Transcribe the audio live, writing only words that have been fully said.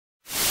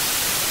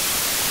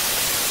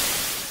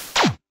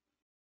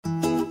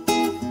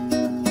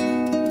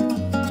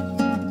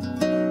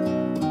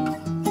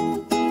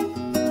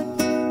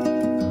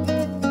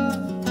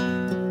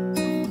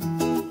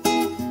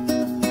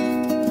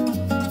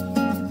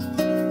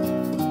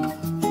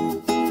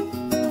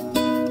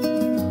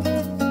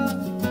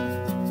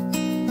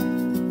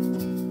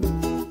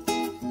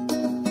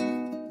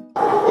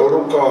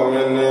Orúkọ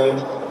mi ni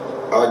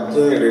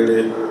Ajínrere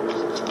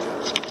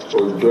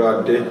Ojo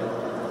Ade,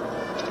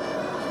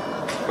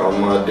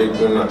 ọmọ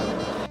Adégúnná.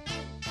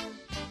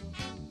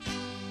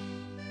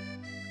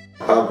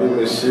 A bí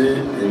mi sí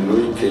ìlú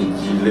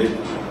Ìkejìlé,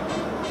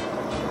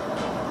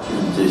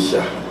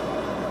 Ìjẹ̀ṣà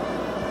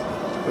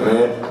ní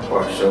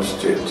Ọ̀ṣun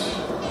State.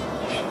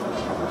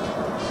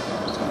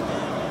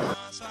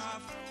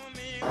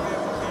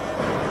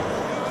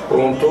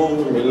 Ohun tó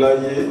wù mí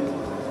láyé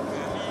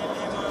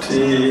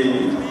tí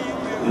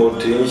mo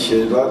ti ń ṣe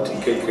láti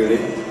kékeré,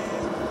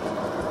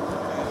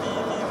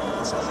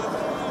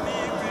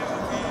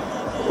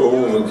 ó wù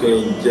mí kí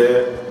n jẹ́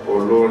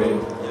olórin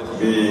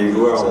bí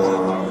irú àwọn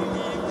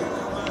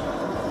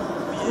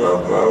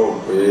bàbá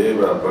Òpé,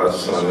 bàbá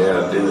Sàní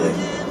Adé yẹn.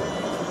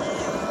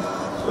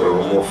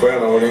 Mo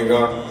fẹ́ràn orin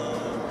gan,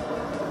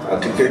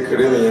 àti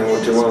kékeré nìyẹn mo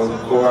ti máa ń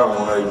kó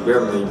àwọn ẹgbẹ́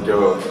mi jọ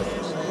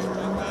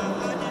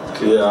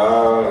tí a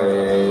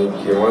rìn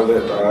kí wọ́n lè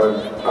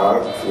ta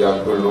fi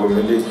agolo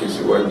mílíkì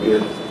síwájú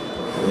ẹ̀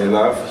ìyẹn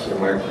láàfin ṣe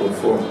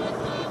microphone.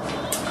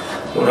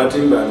 Mo rántí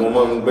ìgbà mo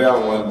máa ń gbé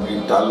àwọn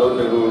gìtá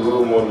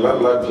lónírúurú, mo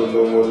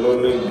lálágolo, mo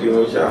lónígi,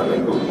 mo ṣáà ní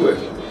gbogbo ẹ̀.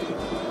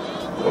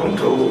 Ohun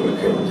tó wù mí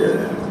kí n jẹ́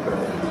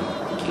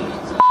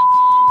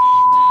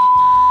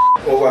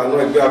mo wà ní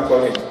ẹgbẹ́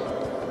akọrin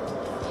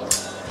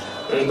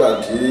nígbà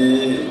tí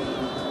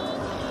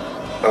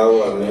a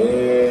wà ní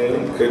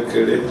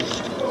kékeré.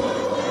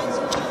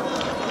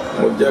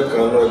 Mo jẹ́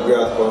kan ní ẹgbẹ́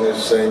akọrin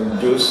St.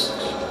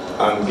 Joseph's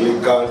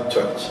Anglican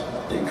Church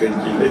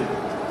Ìkejìlé.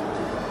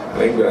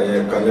 Nígbà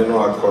yẹn kan nínú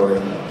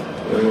akọrin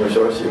nínú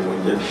ṣọ́ọ̀ṣì mo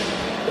jẹ́.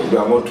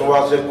 Ìgbà mo tún wá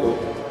s'Èkó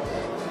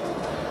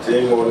tí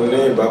mo ní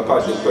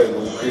ìbápàdé pẹ̀lú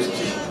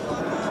Kristi,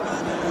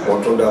 mo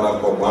tún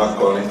darapọ̀ mọ́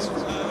akọrin.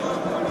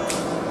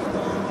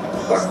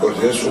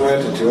 Àkọsí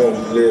instrument tí mò ń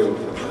play o,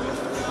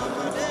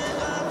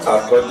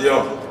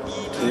 accordion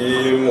tí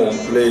mò ń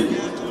play,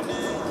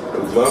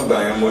 ṣùgbọ́n ìgbà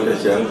yẹn mo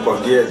ṣẹ̀ṣẹ̀ ń kọ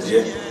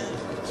díẹ̀díẹ̀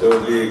tí ó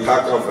bí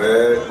kákan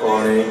fẹ́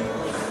kọrin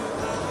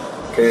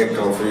kí n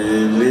kàn fi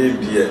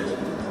léèdì ẹ̀,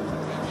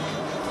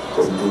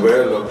 kò jù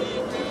bẹ́ẹ̀ lọ,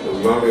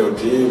 ṣùgbọ́n mi ò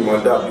tí ì mọ̀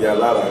dàbí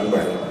alára nígbà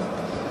yẹn.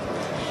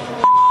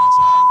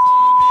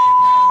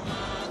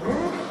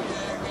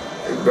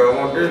 Ìgbà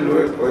ọmọdé ìlú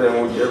Èkó yẹn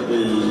mo jẹ́ bí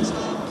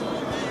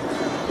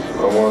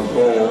ọmọ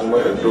ọdún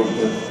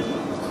mẹ́ẹ̀ẹ́dógún,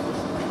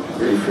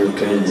 bíi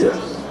 15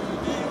 years.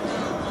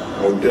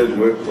 Mo dé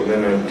ìlú Èkó ní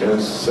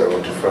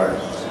 1975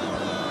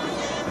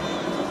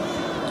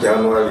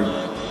 January.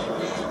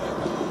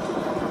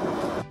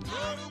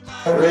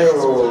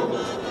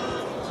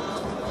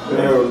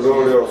 Mi ò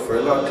lóore ọ̀fẹ́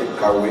láti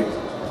kàwé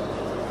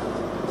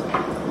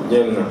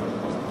jìnnà.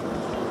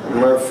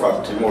 Mẹ́fà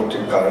tí mo ti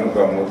kà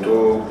nígbà mo tó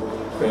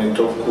fi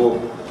tó kú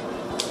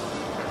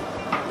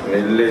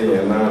nílé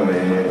yẹn náà ni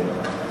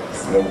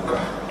mo kà.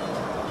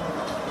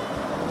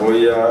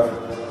 Bóyá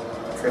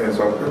kí n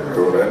sọ pé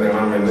ọ̀rẹ́ ni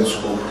wọ́n mi ní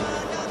school,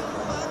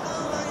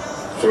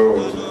 so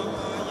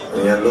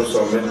ìyẹn ló sọ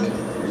mí di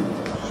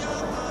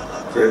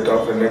pé tó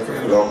fi ní kí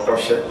n lọ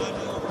kọ́ṣẹ́.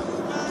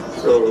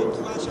 So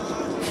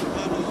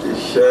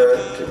iṣẹ́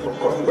tí mo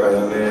kọ́ gbà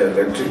yẹn ní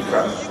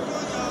electrical.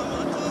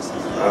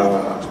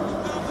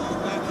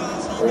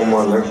 Mo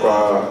mọ̀ nípa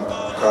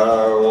ká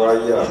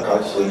wáyà ká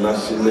ṣe iná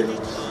sílé,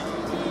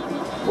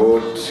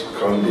 both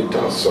conduit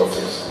and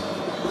surface.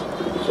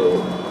 So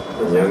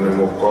ìyẹn ni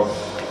mo kọ́,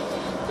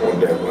 mo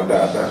dẹ̀ mọ̀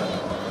dáadáa.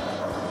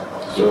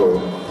 So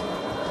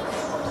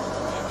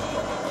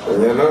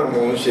ìyẹn náà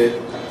mo ń ṣe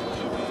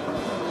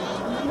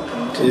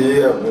tí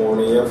ẹ̀bùn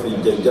orin yẹn fi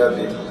jẹ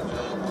jáde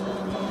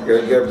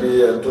gẹ́gẹ́ bí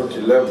ẹni tó ti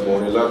lẹ́bùn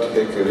orin láti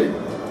kékeré.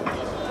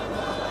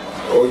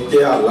 Ó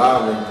jẹ́ àlá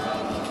mi,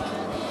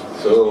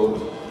 so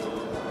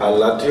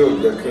àlá tí ò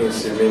jẹ́ kí n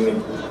sinmi ni.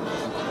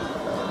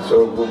 So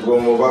gbogbo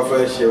mo bá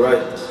fẹ́ ṣe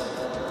báyìí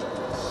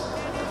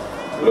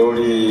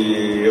lórí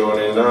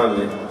orin náà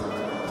ni.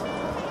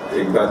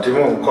 Ìgbà tí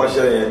mò ń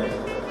kọ́ṣẹ́ yẹn,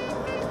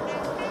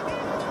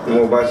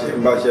 mo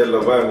bá ṣe lọ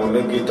báyìí, mo ní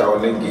gìtá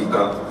onígi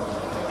kan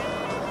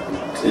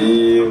tí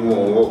mò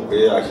ń wò pé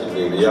a sì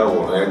lè rí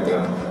àwòrán ẹ̀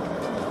gan.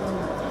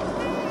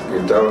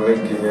 Gìtá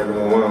onígi yẹn ni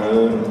mo máa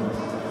ń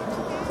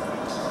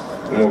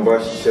mo bá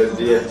ṣiṣẹ́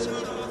díẹ̀,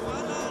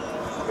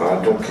 màá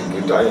tún kí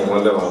gìtá yẹn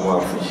mọ́lẹ̀, màá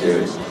máa fi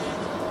ṣeré.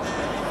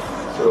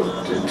 So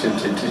títí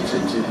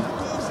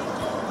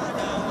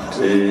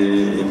tí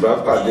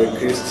ìbápàdé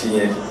Kristi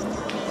yẹn,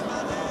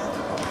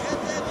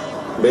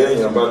 bẹ́ẹ̀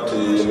èèyàn bá ti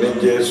ní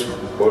Jésù,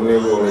 ó ní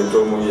orin tó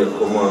mú yẹ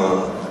kó máa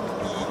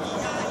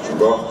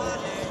gbọ́.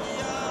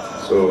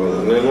 So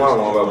nínú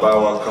àwọn bàbá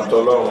wa kan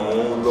tọ́lọ́run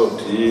ń lò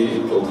tí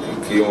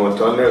òkìkí wọn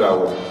tán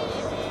níràwọ̀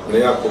ní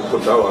àkókò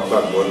táwa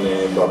gbàgbọ́ ni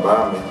bàbá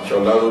mi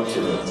Ṣọlá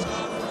Rótìmí,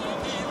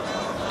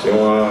 tí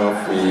wọ́n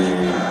fi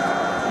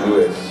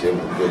US ṣe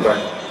gbogbo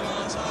báyìí.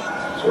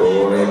 So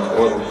orin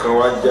wọn kan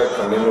wá jẹ́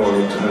kan nínú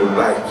orin tí mo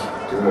like,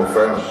 tí mo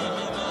fẹ́ràn.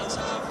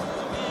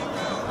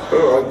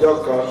 Ọjọ́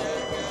kan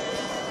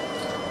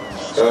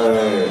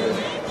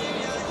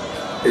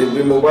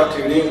ibi mo bá ti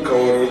rí nǹkan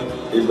orin,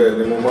 ibẹ̀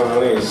ni mo máa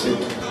rìn sí.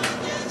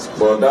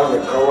 Bọ̀dá mi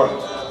kan wà,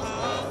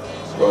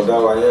 bọ̀dá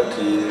wa yẹn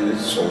ti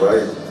sùn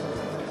báyìí,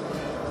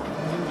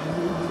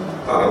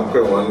 à ń pè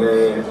wọ́n ní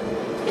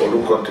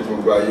orúkọ tí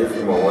gbogbo ayé fi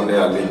mọ̀ wọ́n ní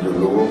àlejò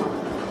lówó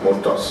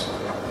motors.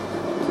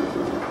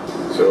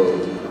 So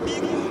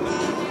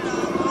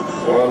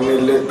wọ́n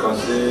nílé kan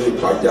sí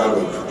Ìpàjà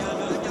road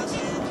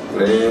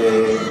ní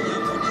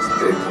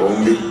Èkó ń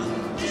bí.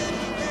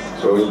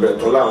 So ibẹ̀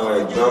tó láwọn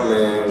ẹ̀gbọ́n mi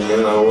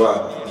mìíràn wà,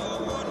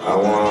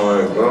 àwọn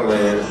ẹ̀gbọ́n mi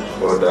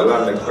bọ̀dá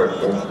lánàá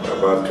pẹ̀kún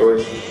bàbá tó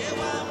yìí,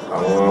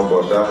 àwọn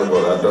bọ̀dá mi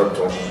bọ̀dá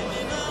dọ̀tún.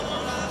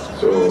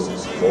 So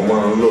mo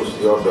máa ń lò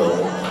sí ọ̀dọ̀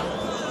wọn.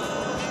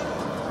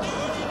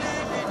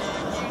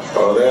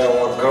 Ọ̀rẹ́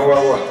wọn kan wá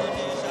wà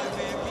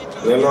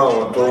nínú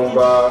àwọn tó ń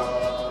bá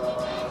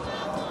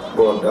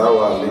bọ̀dá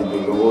wa àlejò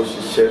lówó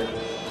ṣiṣẹ́.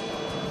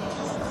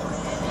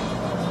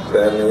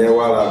 Ẹni yẹn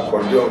wá ra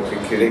àkọ́díọ̀n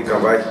kékeré kan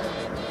báyìí.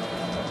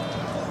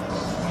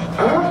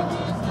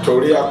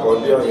 Torí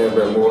àkọ́díọ̀n yẹn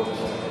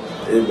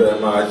ibẹ̀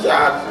máa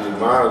ṣáàtì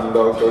máa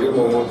lọ torí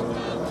mo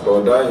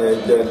bọ̀dá yẹn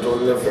jẹ́ tó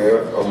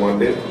nífẹ̀ẹ́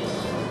ọmọdé.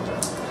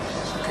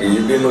 Kìí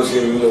bínú sí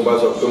mi mo bá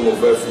sọ pé mo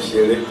fẹ́ fi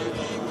ṣeré.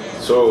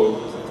 So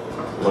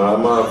màá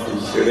máa fi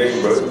ṣeré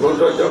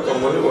gbọ́dọ̀ ọjọ́ kan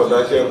mo ní bọ̀dá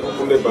ṣe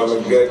kúkú lè bá mi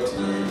gẹ́ẹ̀tì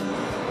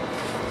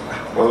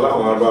wọn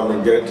láwọn bá mi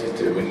gẹ́ẹ̀tì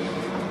tèmi.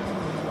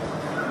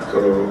 So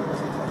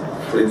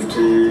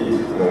 50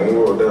 mò ń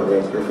wò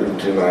dẹ́bẹ̀ pé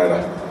 50 naira.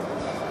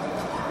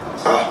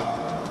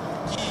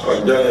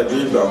 Ọjọ́ yẹn bí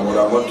ìgbà mo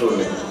ra mọ́tò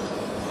ni.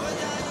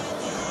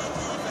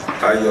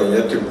 Ayọ̀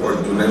yẹn ti pọ̀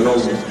jù nínú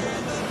mi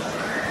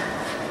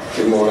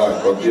tí mo ra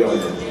àkọ́bíọ̀n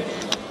yẹn.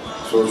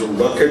 So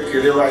ṣùgbọ́n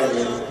kékeré báyìí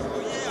ni.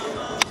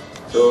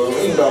 So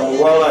nígbà mo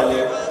wá wà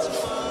yẹn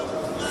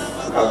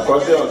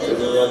àkọ́bíọ̀n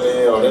tèmi yẹn ni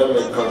ọ̀rẹ́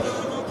mi kan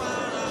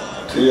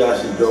tí a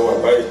sì jọ wà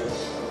báyìí.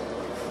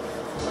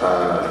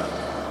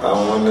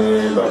 Àwọn ni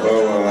bàbá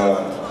wa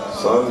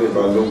Sunday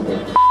Balógun.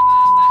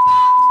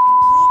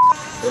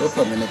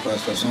 Orúkọ mi ni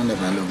Pastor Sunday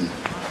Balógun.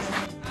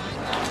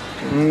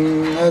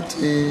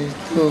 Láti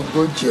tó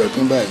 40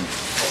 ọdún báyìí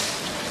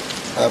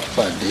a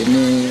pàdé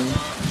ní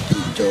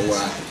ìjọ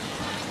wa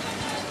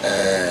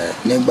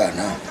nígbà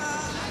náà.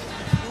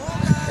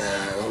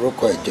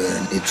 Orúkọ ìjọ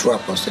the True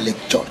Apostolic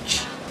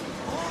Church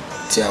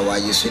tí a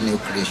wáyé sí New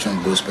Creation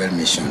Gospel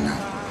Mission náà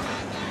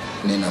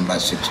ní nọ́mbà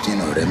 16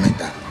 ọ̀rẹ́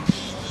mẹ́ta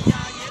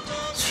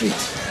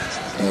street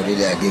ní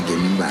orílẹ̀ Agége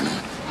nígbà náà.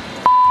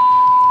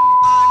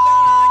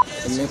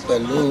 Èmi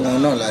pẹ̀lú wọn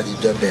náà láti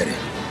jọ bẹ̀rẹ̀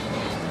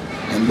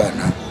nígbà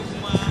náà.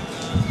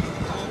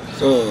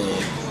 So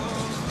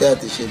bí a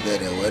ti ṣe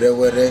bẹ̀rẹ̀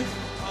wẹ́rẹ́wẹ́rẹ́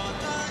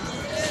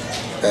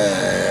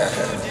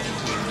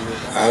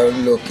a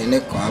lo kinní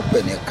kan á pè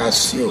ní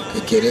Casio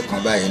kékeré kan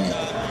báyìí ni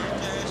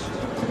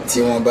tí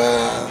wọ́n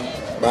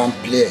bá ń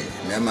play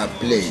ẹ̀ máa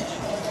play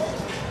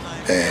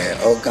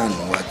organ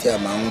wa tí a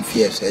máa ń fi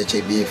ẹsẹ̀ ṣe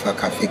bí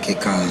fakafiki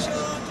kan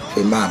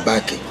fi máa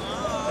báàkì.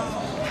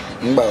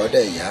 Nígbà ó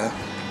dẹ̀ yá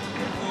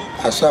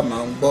aṣá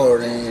máa ń gbọ́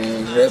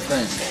orin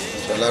reference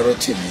Ṣọlá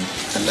Rótìmí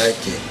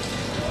aláìkè.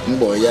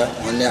 Nígbà ó yá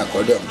wọ́n ní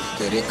àkọ́díọ̀n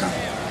kékeré kan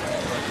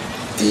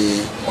tí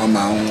wọ́n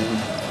máa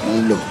ń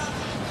lò.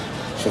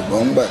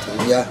 Ṣùgbọ́n nígbà tó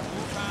yá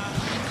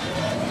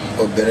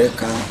obìnrin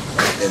kan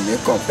ẹ̀mí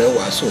kan fẹ́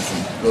wàásù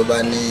fún ló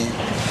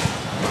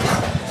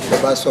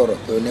bá sọ̀rọ̀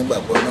pé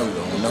onígbàgbọ́ náà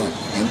lòun náà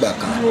nígbà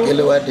kan. Kí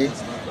ló wá dé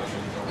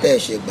bẹ́ẹ̀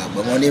ṣe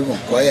gbàgbọ́ mọ́ níbùn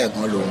kọ́yà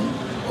gan lòun.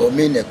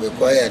 Omi ìnẹ̀ pé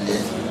kọ́yà ni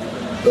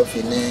ló fi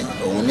ní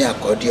òun ní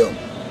àkọ́díọ̀n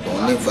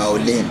òun ní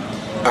violin.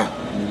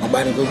 Wọ́n bá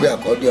ní gbogbo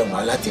àkọ́díọ̀n wá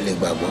láti lè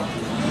gbàgbọ́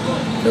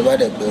ló bá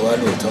dẹ̀ gbé wá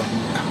lóòótọ́.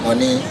 Wọ́n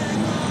ní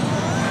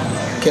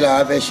kí la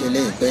wá fẹ́ ṣe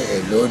léyìí pé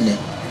èlò ni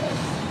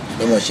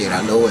bí mo ṣe rà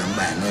lọ́wọ́ ẹ̀ ń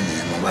gbà náà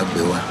nìyẹn mo bá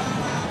gbé wá.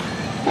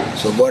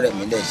 So bọ́ọ̀rẹ̀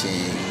mi dẹ̀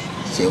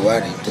ṣe wá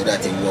rí tó dá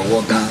ti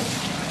wọ́wọ́ gan.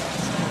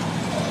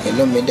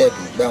 Inú mi dẹ̀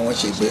dùn gbá wọ́n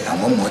ṣe gbé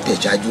àwọn mọ̀ tẹ̀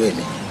ṣáájú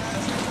èmi.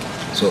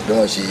 So bí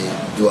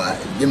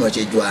mo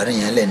ṣe ju àárín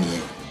yẹn lẹ̀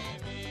nìyẹn.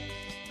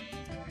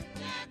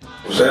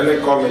 Kò sẹ́ni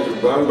kọ́ mi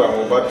ṣùgbọ́n gbà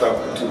wọn bá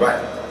takùn ti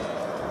báyìí.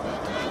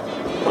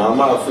 Màá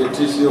máa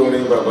fetí sí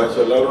orin bàbá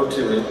Ṣọlá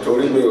Rótìmí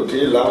torí mi ò tí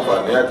ì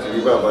láǹfààní àti rí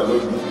bàbá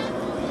lójú.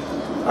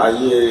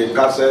 Ayé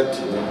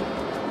kásẹ̀tì ni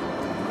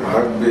màá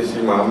gbé sí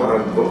màá máa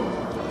gbọ́.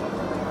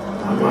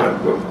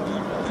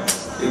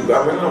 Ìgbà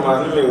mìíràn máa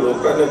nílò èrò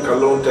kẹ́nìkan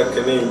ló ń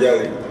tẹ́kí ní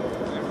ìjáre.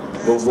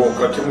 Gbogbo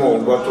nǹkan tí mò ń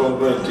gbọ́ tó ń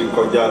dún ti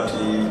kọjá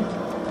ti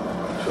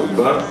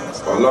ṣùgbọ́n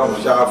Ọlọ́run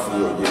ṣáà fi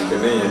òye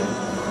kìíní yẹn.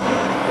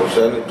 Kò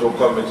sẹ́ni tó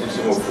kọ́ mi títí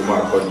mo fi máa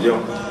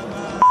àkọ́díọ̀n.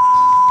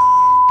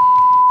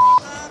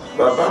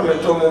 Bàbá mi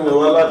tó mú mi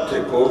wá láti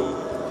Èkó,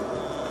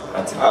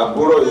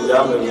 àbúrò ìyá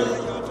mi ní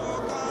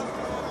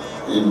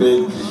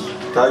ìbejì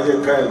Táyé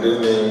Kẹ́hìndé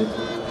ni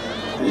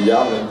ìyá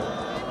mi.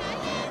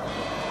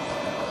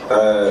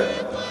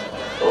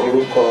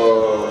 Orúkọ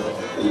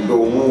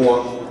Ìdòwú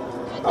wọn,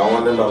 àwọn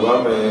ni bàbá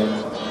mi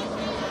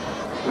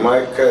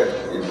Michael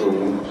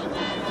Ìdòwú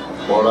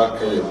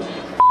Mọ́rákìnyọ̀.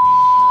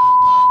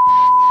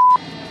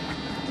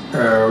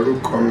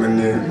 Orúkọ mi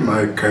ni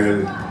Michael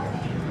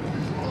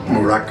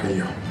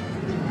Mọ́rákìnyọ̀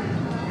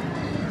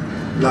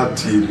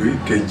láti ìlú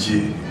Ìkejì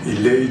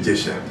Ilé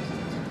Ìjẹ̀ṣà.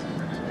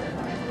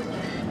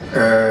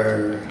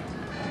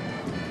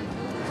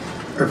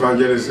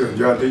 Evangelist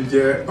Ojo Ade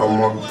jẹ́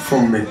ọmọ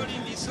fún mi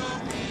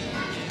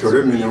torí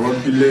mi ni wọ́n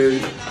bí lé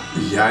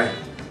ìyá ẹ̀.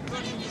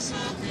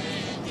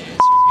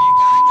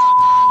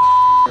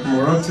 Mo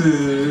rántí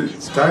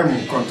táìmù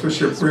kan tó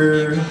ṣe pé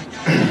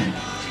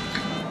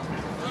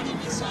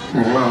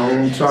mo máa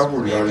ń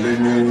travel lọlé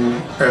ní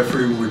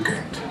every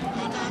weekend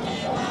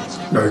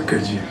lọ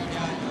Ìkejì.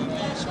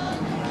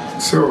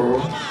 So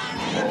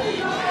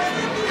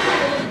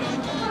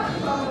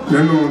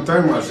nínú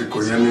táìmù àsìkò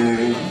yẹn ni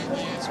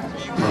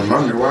màmá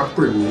mi wá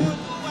pè mí.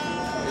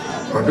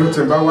 Ọdún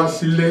tí n bá wá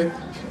sílé,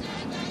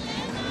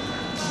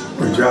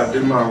 Ojo Ade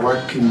máa wá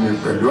kí mi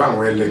pẹ̀lú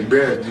àwọn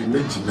ẹlẹgbẹ́ ẹ̀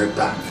bíi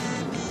 2-3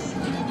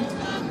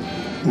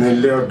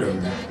 nílé ọ̀dọ̀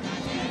mi.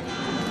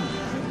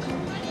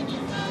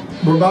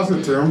 Bó bá sì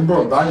ti ń bọ̀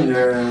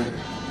báyẹn,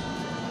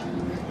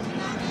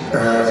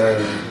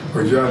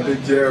 Ojo Ade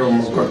jẹ́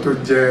ọmọ kan tó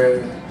jẹ́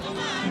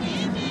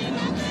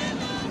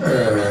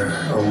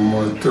ọmọ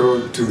tó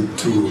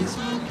tutù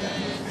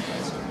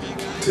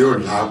tí ò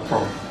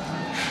lápọ̀.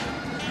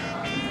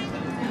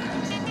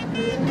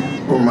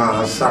 Ó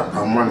máa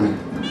sápamọ́ ni.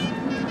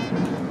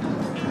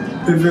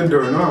 Even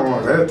though náà àwọn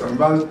ọ̀rẹ́ tán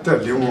bá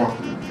tẹ̀lé wọn,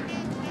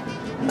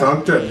 tán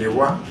tẹ̀lé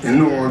wá,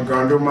 inú wọn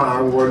gan ló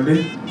máa wọlé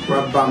wá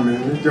bá mi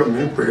níjọ́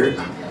mi pé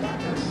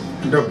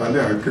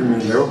dọ̀bálẹ̀ àkí mi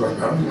lẹ́wọ̀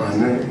bàbá màá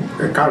ní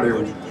ẹ káre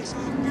o.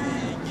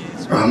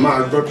 Màá máa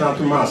gbọ́ tá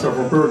tó máa sọ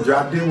fún pé Ojo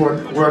Ade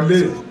wọlé.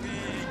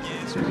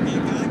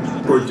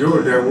 Òjò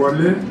rẹ̀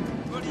wọlé,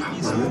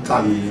 màá ní ta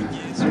nìyẹn.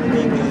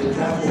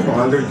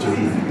 Wọ́n lè jò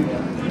ní.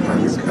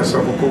 Ẹ sọ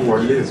fún kó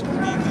wọlé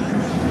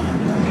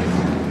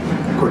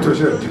kó tó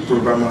ṣe di pé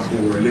bá máa fi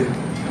wọlé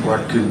wá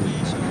kí mi.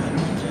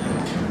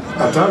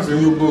 Àtàsí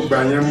gbogbo gbà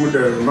yẹn mú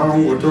dẹ̀rù máa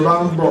ń wo tó bá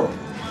ń bọ̀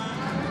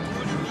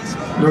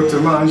ló ti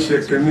máa ń ṣe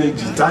kíní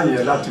jìtá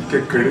yẹn láti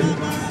kékeré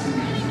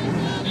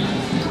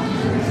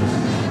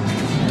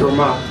tó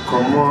máa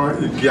kàn mọ́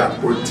igi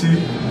àpótí,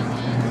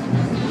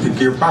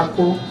 igi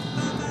pákó,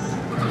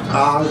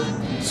 á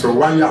so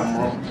wáyà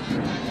mọ́,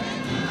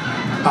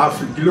 a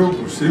fi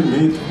gílóòbù sí mi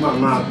tó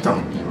máa tàn,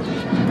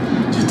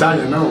 jìtá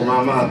yẹn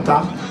náà máa tá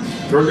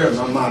tó dẹ̀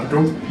máa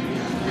dún.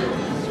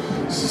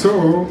 So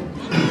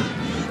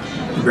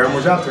ìgbà mo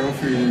ṣáà ti ń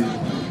fi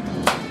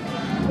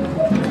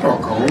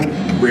ọkàn ń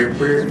gbé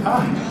pé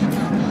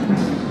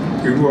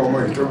irú ọmọ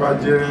yìí tó bá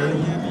jẹ́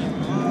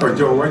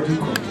ọjọ́ iwájú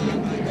kan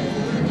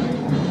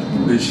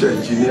iṣẹ́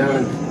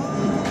engineering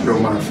ló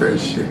máa fẹ́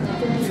ṣe.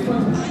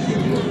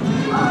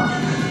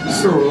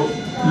 So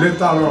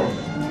later on,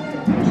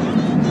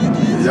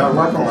 ìyá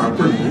wa kan wá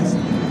pè mí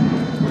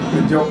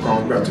níjọ́ kan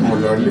ọgbà tí mo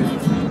lọ lé.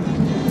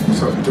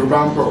 So tó bá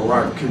ń bọ̀ wá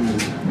kí mi,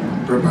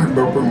 tó bá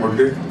gbọ́ pé mo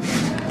dé,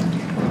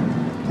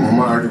 mo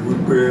máa rí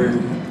wípé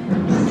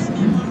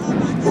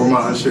ó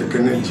máa ń ṣe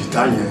kíní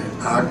jìtá yẹn,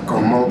 á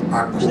kàn mọ́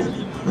pákó,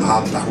 á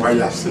ta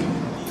wáyà sí.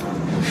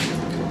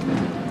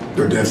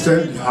 To the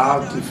extent you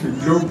have to fi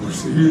gílóòbù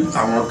sí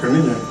àwọn kíní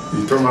yẹn,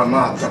 èyí tó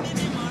máa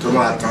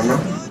tàn náà,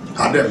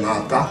 á dẹ̀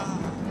máa tá.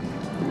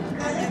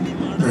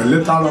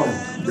 Later on,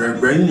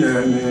 gbẹ̀gbẹ̀yìn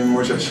yẹn ni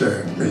mo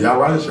ìyá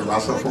wa ṣẹ̀ṣẹ̀ wá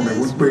sọ fún mi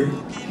wípé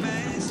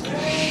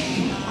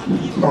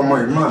ọmọ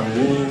yìí mà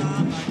ní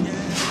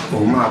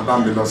òun máa bá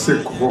mi lọ sí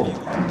Èkó.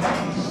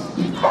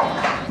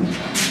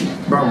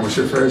 Báwo mo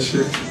ṣe fẹ́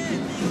ṣe?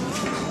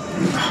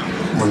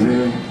 Mo ní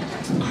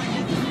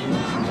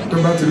tó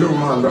bá ti lóun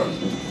máa lọ,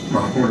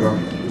 màá mú lọ.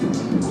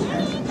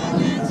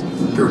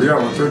 Torí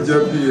àwọn tó jẹ́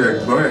bí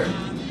ẹ̀gbọ́n ẹ̀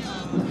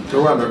tó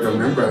wà lọ́dọ̀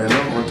mi gbà yẹn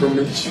náà, wọ́n tó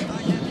méjì.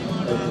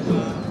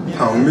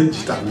 Àwọn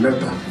 2 tàbí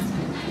 3.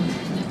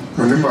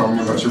 Mo ní màá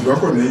mú lọ, ṣùgbọ́n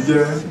kò ní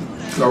jẹ́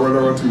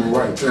lọ́wọ́lọ́wọ́ tí mo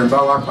wà yìí. Tí ẹ bá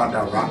wá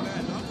padà wá,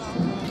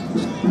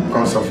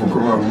 kan sọ fún kó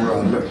máa múra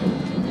lẹ̀,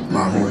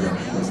 máa mú lọ.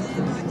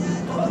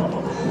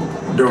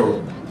 Though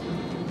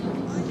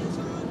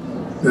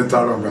later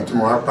on, ìgbà tí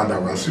mo wá padà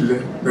wá sílé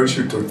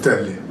lóṣù tó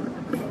tẹ̀lé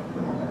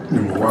ni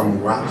mo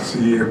wá sí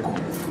Èkó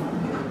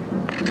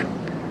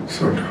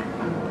sọ́dọ̀.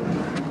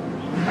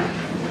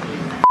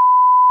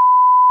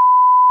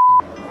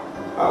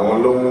 Àwọn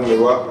ló mú mi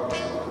wá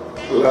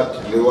láti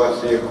lé wá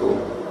sí Èkó,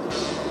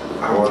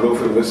 àwọn ló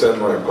fi mí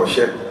sẹ́nu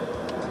ẹ̀kọ́ṣẹ́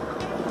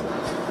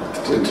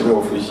tí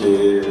mo fi ṣe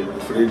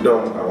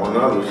freedom, àwọn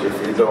náà ló ṣe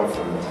freedom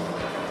fún mi.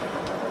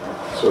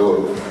 So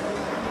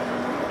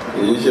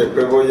èyí ṣe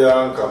pé bóyá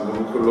nǹkan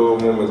burúkú ló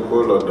mú mi kó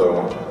lọ́dọ̀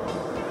wọn.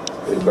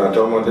 Ìgbà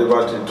tọmọdé bá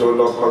ti tó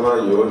lọ́kọ náà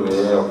yóò ní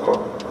ọkọ.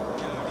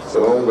 tó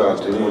ń gbà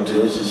tí mo ti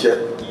ń ṣiṣẹ́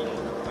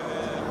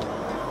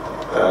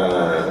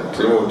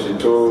tí mo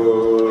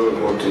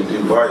ti di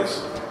vice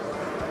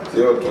tí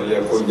ó tún yẹ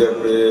kó jẹ́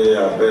pé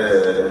abẹ́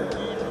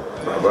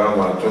bàbá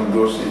máa tún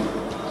dó sí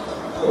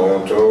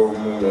ohun tó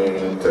mú mi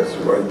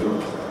tẹ̀síwájú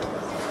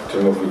tí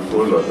mo fi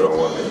kúrò lọ́dọ̀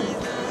wọn ni.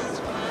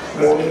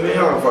 Mo ní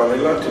àǹfààní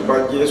láti bá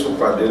Jésù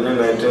pàdé ní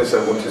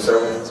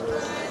 1977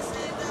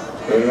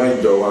 nínú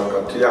ìjọ wa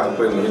kan tí a ń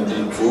pè ní the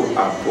True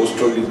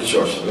Apostolic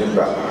Church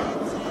nígbà náà.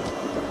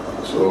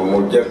 So mo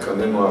jẹ́ kan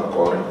nínú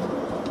akọrin.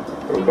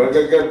 Ṣùgbọ́n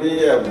gẹ́gẹ́ bí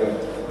ẹ̀bùn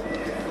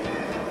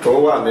tó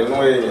wà nínú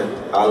èèyàn,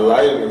 àlá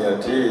ènìyàn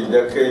tí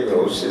jẹ́ kéèyàn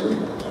ó ṣe mí.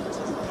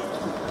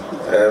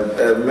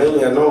 Ẹ̀mí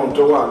yẹn náà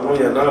tó wà nínú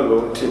yẹn náà ló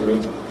ń tì mí.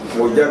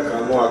 Mo jẹ́ kan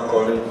nínú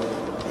akọrin.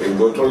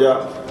 Ìgbó tó yá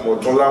mo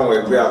tún láwọn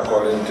ẹgbẹ́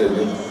akọrin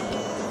tèmi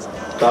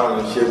táwọn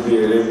ṣe bí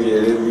eré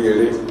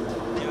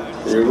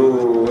irú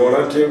mo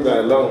rántí ìgbà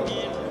lọ́hùn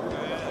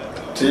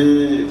tí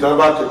wọ́n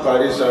bá ti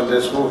parí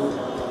Sunday school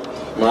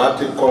màá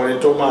ti kọrin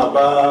tó máa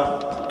bá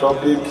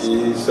tọ́píìkì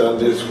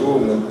Sunday school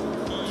mu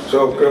sọ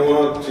pé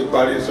wọ́n ti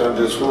parí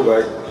Sunday school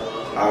báyìí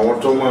àwọn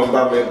tó máa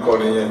bá mi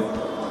kọrin yẹn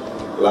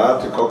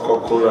láti kọ́kọ́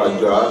kóra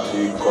jọ àti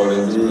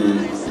kọrin bí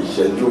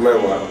ìṣẹ́jú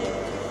mẹ́wàá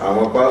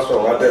àwọn pásọ̀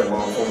wá dẹ̀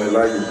mọ́ fún mi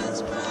láyè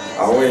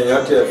àwọn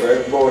èèyàn tí ẹ fẹ́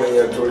gbọ́ orin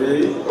yẹn torí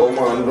ó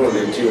máa ń dùn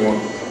létí wọn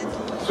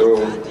so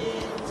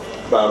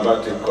bàbá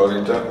ti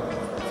kọrin tán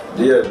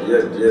díẹ̀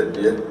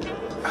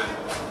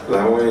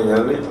làwọn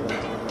èèyàn ní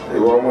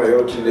ìwọ ọmọ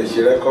yóò ti lè ṣe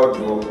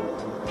rẹ́kọ́ọ̀dù o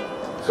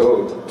so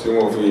tí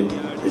mo fi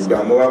ìgbà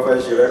mo wá fẹ́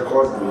ṣe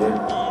rẹ́kọ́ọ̀dù yẹn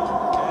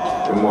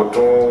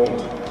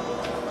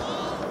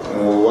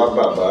mo wá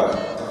bàbá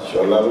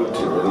Ṣọlá ló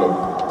tì mí lọ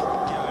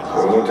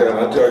òun tẹ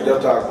rántí ọjọ́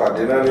tá a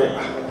pàdé náà ní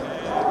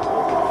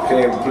kí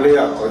n play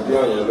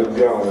accordion yẹn ló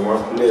bí àwọn ọmọ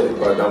play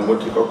Ìbàdàn mo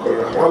ti kọ́kọ́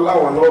rà wọ́n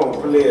láwọn náà ń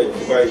play ẹ̀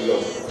jù báyìí lọ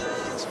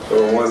so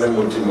wọ́n ní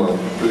mo ti mọ̀ ń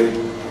play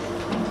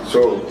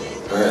so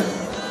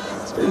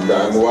ìgbà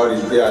mo wá rí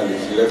i pé a lè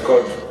ṣe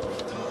rẹ́kọ́ọ̀dù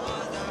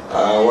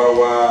àwa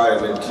wá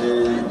ẹni tí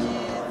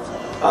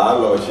a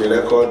lọ ṣe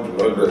rẹ́kọ́ọ̀dù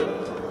lọ́dọ̀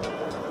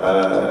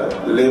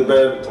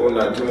label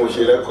owner tí mo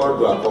ṣe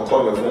rẹ́kọ́ọ̀dù àkọ́kọ́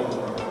mi fún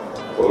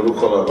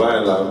orúkọ bàbá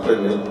yẹn là ń pè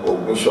ní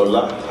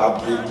Ògúnṣọlá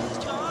Happy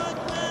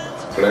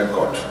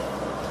Record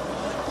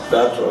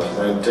that was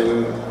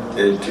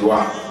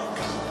 1981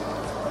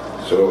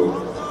 so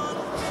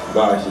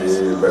bá a ṣe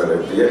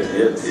bẹ̀rẹ̀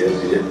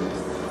díẹ̀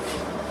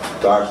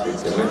tá a ṣe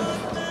kìíní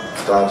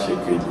tá a ṣe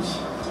kejì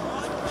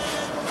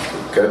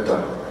ìkẹta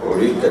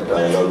orí ìkẹta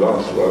ìlọlọ́run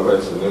tí wọ́n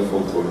bẹ̀rẹ̀ sí ní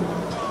gbogbo mi.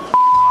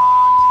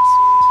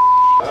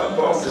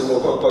 Àbọ̀n tí mo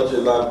kọ́kọ́ ṣe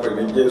lápè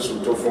ní Jésù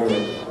tó fún mi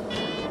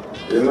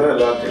inú ẹ̀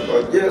láti kọ́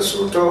Jésù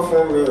tó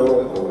fún mi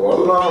òun kò wọ́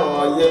lọ́rùn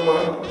ayé mọ́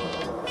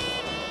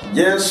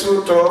Jésù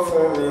tó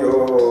fún mi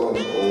òun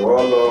kò wọ́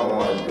lọ́rùn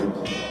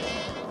àjòjì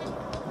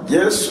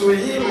Jésù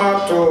yìí máa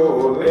tó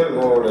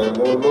nínú rẹ̀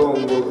mo lóhun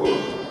gbogbo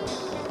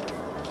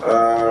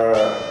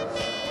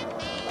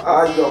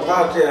ayọ̀ bá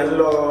tiẹ̀ ń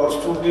lọ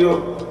stúdíò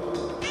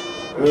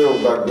mi ò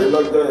gbàgbé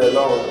lọ́jọ́ yẹn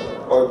lọ́rùn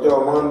ọjọ́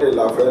Monday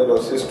la fẹ́ lọ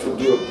sí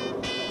stúdíò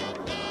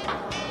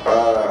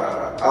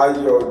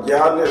ayọ̀ jẹ́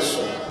alẹ́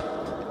sùn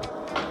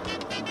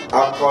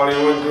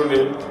akọrin ojú ni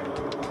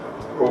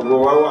gbogbo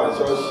wa wà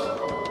ṣọ́ọ̀ṣì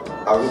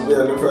àbí bí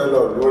ẹni fẹ́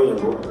lọ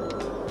lóyìnbó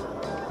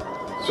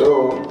so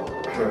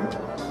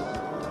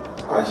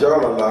àṣẹ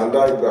ọ̀rọ̀ là ń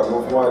dá ìgbà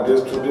mọ́ fún adé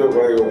stúdíò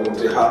báyìí òun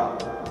ti há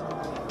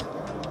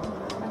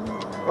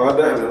wọ́n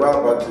dẹ̀ ní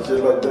bàbá ti ṣe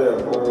lọ́jọ́ yẹn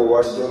gbogbo wa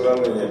ṣe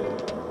lọ́nà yẹn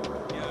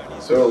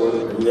so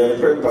ìyẹn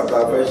pé bàtà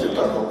fẹ́ ṣe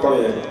tàkọ́kọ́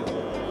yẹn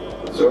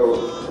so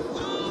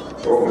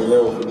òun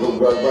yẹn òfin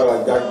gbogbo agbára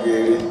já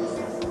geere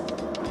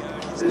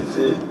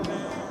títí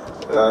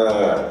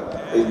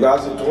ìgbà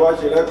sì tún wá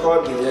ṣe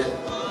rẹ́kọ́ọ̀dù yẹn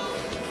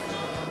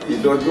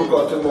ìdojúkọ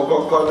tí mo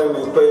kọ́kọ́ ní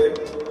ni pé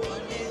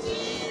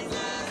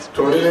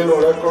torí nínú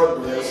rẹ́kọ́ọ̀dù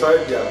yẹn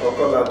sáìdì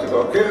àkọ́kọ́ láti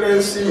kọ́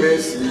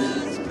Kérésìmesì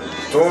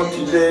tó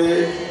ti dé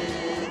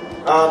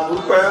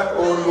àdúpẹ́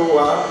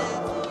Olúwa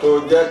tó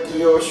jẹ́ kí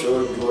ó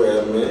ṣojú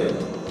ẹ̀mí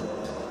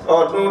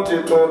ọdún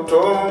tuntun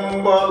tó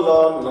ń bọ̀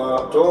lọ́nà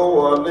tó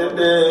wọlé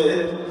dé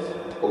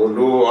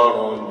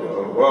Olúwarun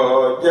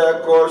jọ̀wọ́ jẹ́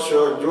kó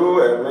ṣojú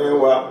ẹ̀mí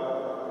wa.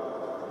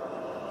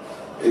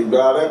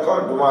 Ìgbà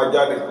rẹ́kọ̀dù máa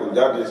jáde kò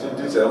jáde sí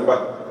December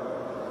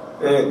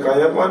nǹkan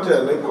yẹn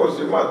mọ́tẹ̀ ní kò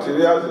sí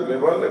materials ní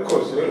wọ́n ní kò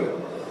sí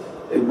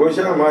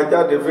ìgbóṣẹ́ máa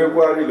jáde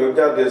February ló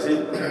jáde sí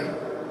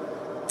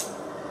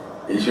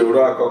ìṣòro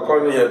àkọ́kọ́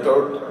nìyẹn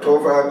tó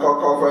fẹ́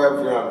kọ́kọ́ fẹ́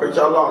fi hàn pé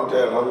ṣálọ́ọ̀n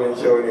tẹ̀ rán mi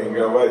ṣe orin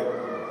nǹkan báyìí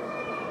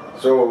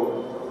so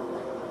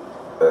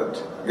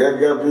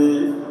gẹ́gẹ́ bí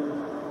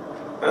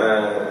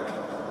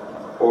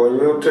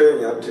oyún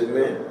téèyàn ti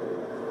ní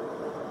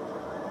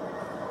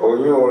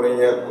oyún orin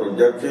yẹn kò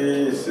jẹ́ kí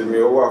ìsinmi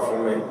ó wà fún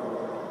mi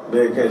bí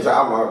kí n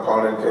ṣáà máa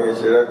kọrin kí n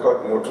ṣe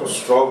rẹ́kọ̀dù mo tún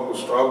struggle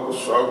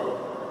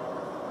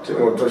tí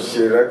mo tún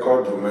ṣe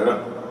rẹ́kọ̀dù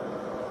mìíràn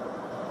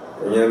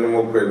ìyẹn ni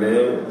mo pè ní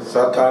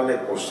Sátánì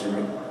kò sí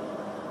mi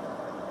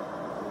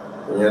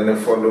ìyẹn ni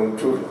volume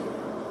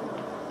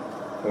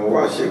 2 mo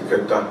wá ṣe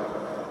kẹta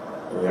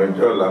ìyẹn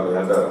ọjọ́ làmì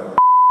àdára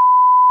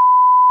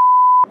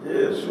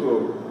Jésù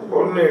ó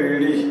ní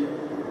ìrírí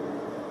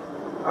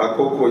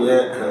àkókò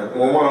yẹn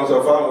mo máa ń sọ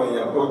fáwọn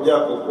èèyàn kó jẹ́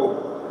àkókò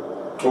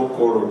tó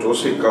korò tó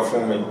sì ká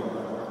fún mi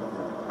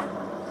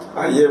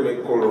ayé mi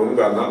korò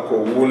ńgbà náà kò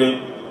wú ní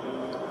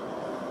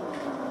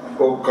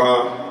ó kan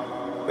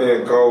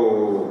nǹkan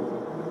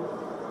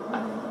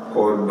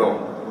kò dùn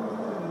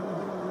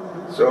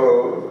so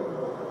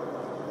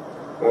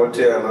mo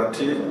ti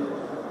rántí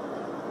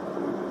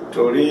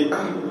torí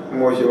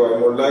mo ṣe wà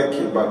mo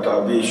láìkì bàtà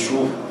bíi ṣú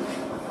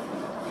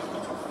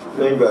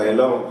nígbà yẹn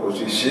lọ́hùn kò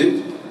sì sí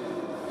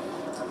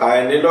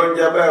àìní ló ń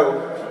jẹ́ bẹ́ẹ̀ o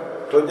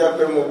tó jẹ́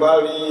pé mo bá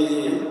rí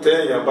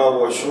téèyàn bá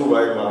wọ ṣú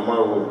báyìí màmá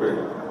wò pé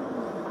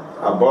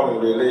àbọ̀rùn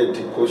lélẹ̀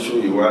tí kó ṣú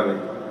ìwá ni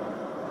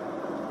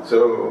so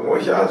mo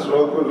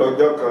ṣàṣọ́gbó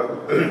lọ́jọ́ kan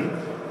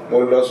mo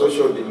lọ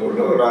sóṣòdì mo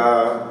lọ ra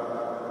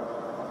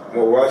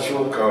mo wá ṣú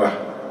kan rà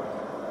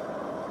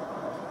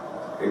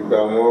ìgbà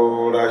mo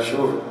ra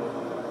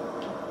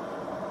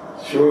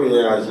ṣú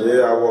yẹn àṣẹ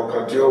awọ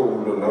kan tí ó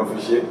wúlò náà fi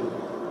ṣe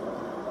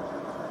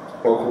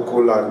wọn kúkú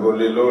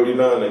làgòlè lórí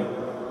náà ni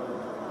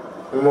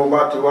bí mo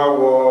bá ti wá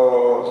wọ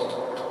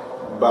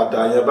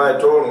bàtà yẹn báyìí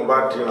tó òrùn bá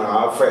ti ràn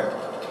á fẹ̀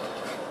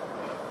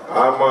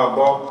á máa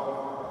bọ́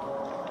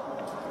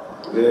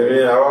lèrè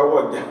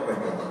àwáwọ̀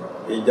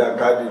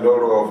ìjàkadì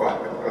lọ́rọ̀ ọ̀fà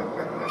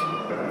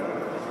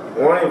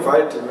wọ́n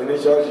invite mi ní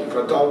ṣọ́ọ̀ṣì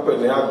kan tó ń pè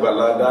ní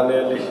àgbàlá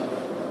Dáníẹ́lì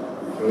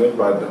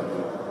nìbàdàn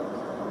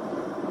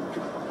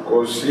kò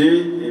sí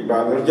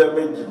ìbànújẹ́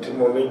méjì tí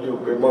mo ní jù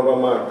pé mọ́mọ́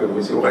máa pè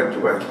mí síwájú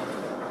báyìí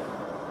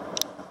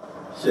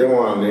ṣé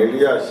wọn à ní rí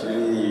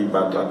àṣírí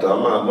bàtàtà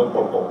máa mú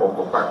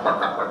pọ̀pọ̀pọ̀pọ̀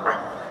pàpàpàpà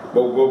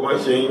gbogbo bá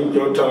ṣe ń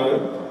jó tán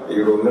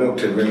ìrònú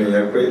tèmi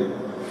nìyẹn pé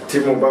tí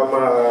mo bá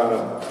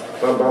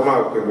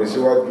máa pè mí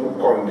síwájú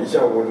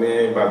kọ̀ǹdíṣàn wo ni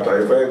bàtà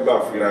ìfẹ́ gbà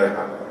fira ẹ̀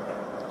hàn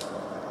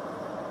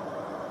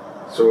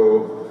so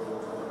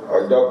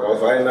ọjọ́ kan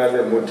fáínálì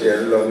mo tiẹ̀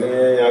lọ ní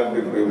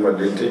agbègbè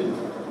Mọ̀dété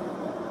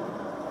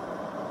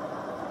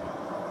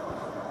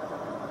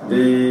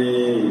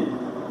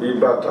bí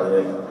bàtà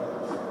yẹn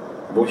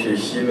bó ṣe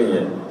ṣí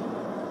nìyẹn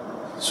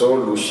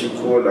sóòlù ṣí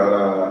kúrò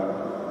lára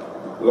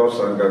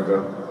lọ́sàn-án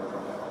gangan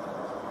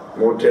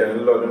mo tiẹ̀ ń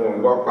lọ ní mo ń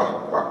gbọ́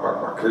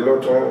pàpàpàpà kí ló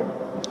tún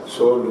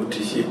sóòlù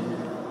ti ṣí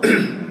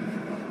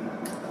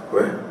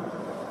wẹ́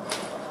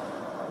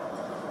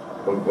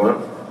ọgbọ́n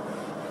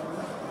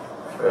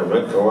ẹ̀mí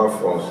kan wá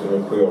fọ̀ sí mi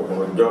pé ọmọ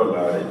ọjọ́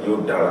ọ̀la rẹ̀ yóò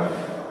dára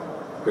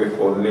pé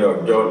kò ní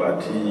ọjọ́ ọ̀la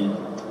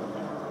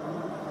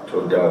tó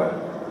dára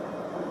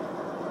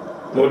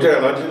mo tẹ̀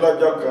rántí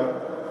lọ́jọ́ kan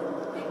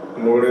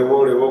mo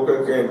rewó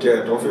kékeré tí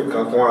ẹ̀ tó fi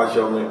kan kún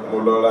aṣọ mi mo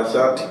lọ ra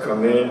ṣáàtì kan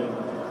ní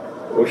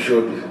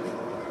Òṣòdì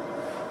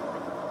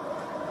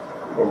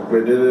mo gbé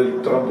délé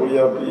tán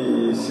bóyá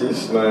bíi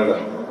 6 náírà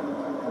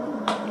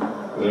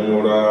ni mo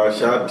ra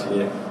ṣáàtì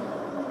yẹn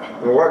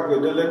mo wá gbé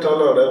délé tán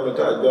lọ́rẹ́ mi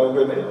tá a jọ ń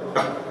gbé ní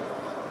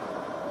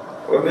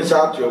oní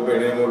ṣáàtì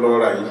obìnrin mo lọ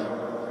ra yìí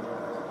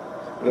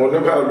mo ní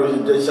báwo ló ṣe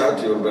jẹ́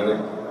ṣáàtì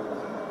obìnrin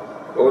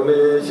ó ní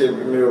ṣe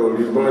bí mi ò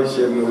rí bọ́n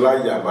ṣe mu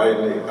láyà báyìí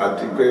ni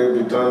àti pé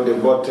ibi tán de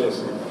buttons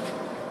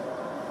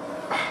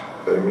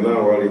èmi náà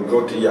wà rí kó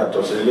ti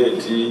yàtọ̀ sílé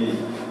tí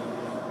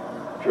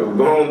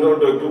ṣùgbọ́n tó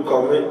dojú kọ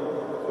mí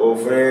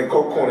òfin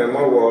kọkùnrin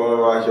mọ́ wọ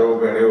aṣọ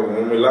obìnrin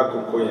òun mi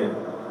lákòókò yẹn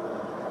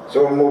so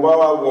mo bá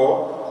wá wọ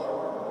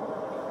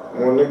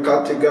mo ní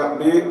kátígà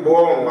bí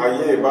bọ́ọ̀rùn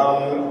ayé bá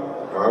ń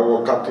àwọ̀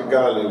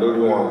kátígà lè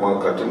lórí wọn àmọ́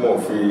nǹkan tí mo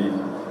fi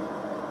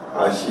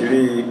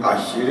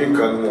àṣírí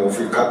kan ni mo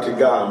fi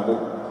kátígà ń bò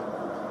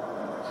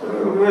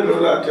mélòó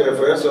láti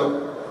ẹ̀fẹ́ sọ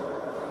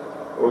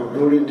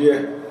ojú rí díẹ̀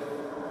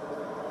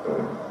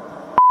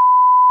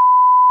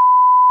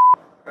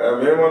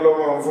ẹ̀mí wọn ló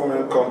máa ń fún mi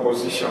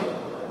composition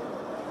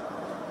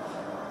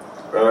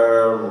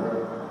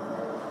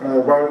mo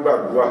bá ń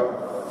gbàdúrà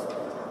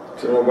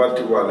tí mo bá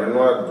ti wà nínú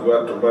àdúrà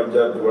tó bá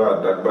jẹ́ àdúrà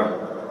àdágbà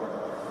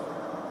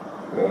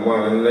mo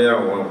máa ń ní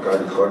àwọn nǹkan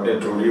ìkọ́dé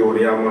torí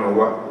orí á máa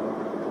wá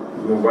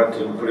mo bá ti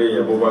ń pèrè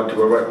yẹn bó bá ti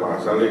wá máa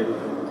sáré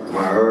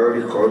máa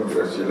rìkọ́dù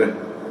ẹ̀ sílẹ̀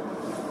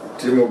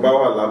tí mo bá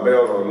wà lábẹ́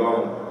ọ̀rọ̀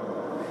Ọlọ́run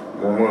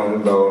mo máa ń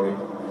gba orin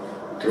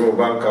tí mo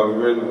bá ń ka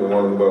Bíbélì mo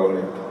máa ń gba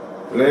orin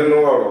nínú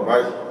ọ̀rọ̀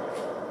báyìí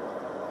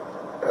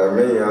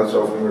ẹ̀mí yẹn á sọ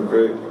fún mi pé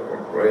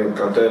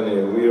nǹkan tẹ́ni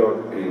wí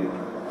ọ̀dẹ̀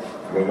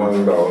mo máa ń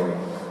gba orin.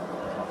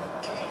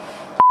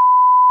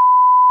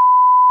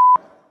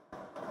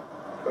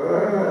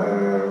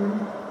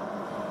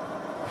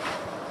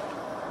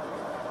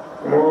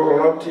 mo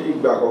rántí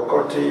ìgbà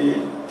àkọ́kọ́ tí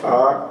a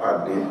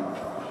pàdé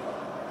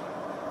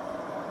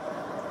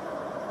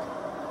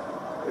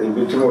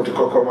ibi tí mo ti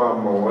kọ́kọ́ máa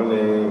mọ̀ wọ́n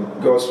ní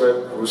Gospel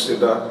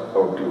Crusader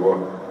of the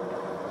World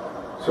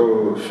so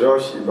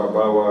ṣọ́ọ̀ṣì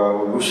bàbá wa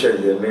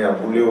Olúṣẹ̀yẹ ní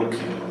Abúlé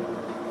Òkè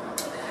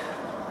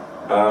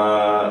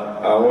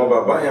àwọn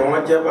bàbá yẹn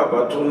wọ́n jẹ́ bàbá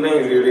tó ní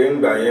ìrírí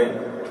ńgbà yẹn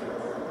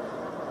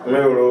mi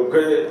rò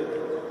pé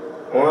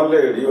wọ́n lè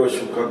rí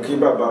oṣù kan kí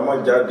bàbá má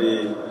jáde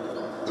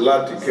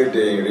láti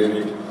kéde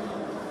ìrírí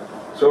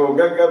so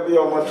gẹ́gẹ́ bí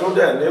ọmọ tó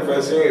dẹ̀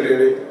nífẹ̀ẹ́ sí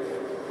ìrírí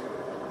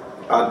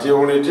àti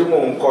orin tí mò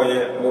ń kọ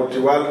yẹn mo ti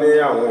wá ní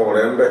àwọn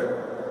ọ̀rẹ́ ń bẹ̀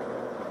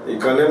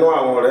ìkan nínú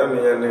àwọn ọ̀rẹ́ mi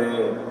yẹn ni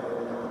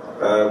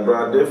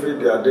Brother David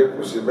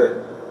Adékù síbẹ̀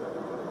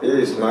he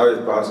is now a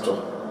pastor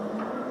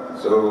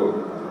so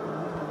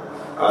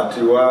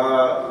àti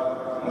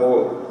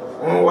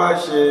wọ́n wá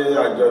ṣe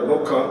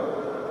àjọ̀dún kan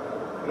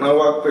náà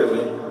wá pè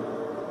mí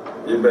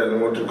ibẹ̀ ni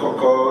mo ti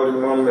kọ́kọ́ rí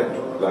mọ́mẹ́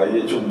láyé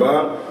ṣùgbọ́n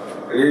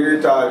rírí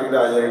tá a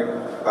ríra yẹn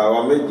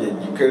àwọn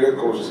méjèèjì kéré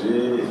kò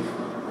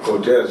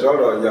tẹ̀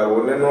sọ̀rọ̀ ìyàwó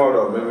nínú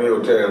ọ̀rọ̀ mi ò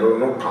tẹ̀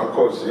ronú kan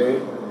kò sí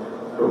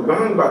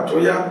ṣùgbọ́n ìgbà tó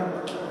yá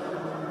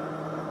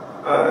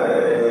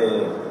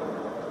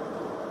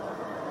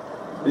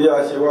bí a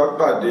ṣe wá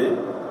pàdé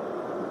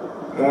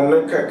mo ní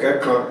kẹ̀kẹ́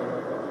kan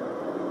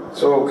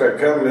so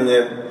kẹ̀kẹ́ mi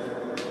yẹn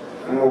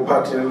mo bá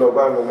ti ń lọ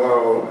báyìí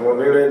mo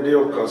ní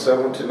rédíò kan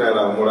 70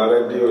 naira mo ra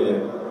rédíò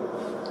yẹn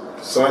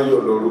Sanyo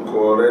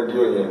lórúkọ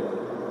rédíò yẹn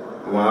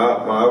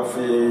màá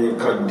fi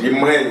kàn dí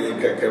mọ́ ẹ̀yìn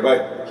kẹ̀kẹ́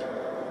báyìí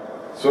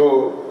so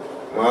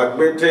màá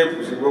gbé téèpù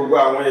sí gbogbo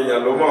àwọn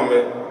èèyàn ló mọ̀ mi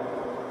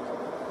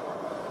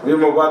bí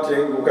mo bá ti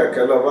ń gun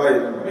kẹ̀kẹ́ lọ báyìí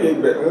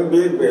bí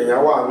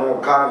ìgbẹ̀yàn wà nù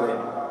káàní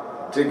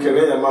tí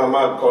kìnìún yẹn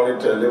máa kọrin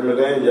tẹ̀lé mi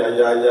lẹ́yìn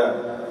yáyáyá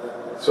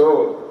so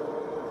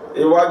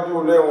iwájú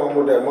ilé wọn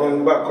mo dẹ̀ mọ́ ń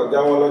gbà kọjá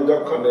wọn lọ́jọ́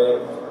kan ní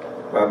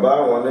bàbá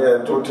àwọn ní ẹ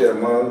tó tiẹ̀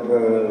máa ń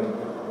gun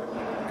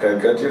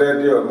kẹ̀kẹ́ tí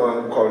rédíò máa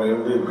ń kọrin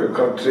bí pé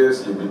kán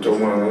tírèsì ibi tó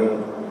máa ń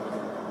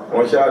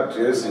wọ́n ṣáà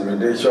tírèsì mi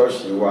dé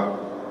ṣọ́ọ̀ṣì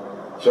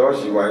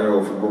wa yẹn ò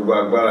fi gbogbo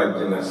agbára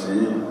jìnnà sí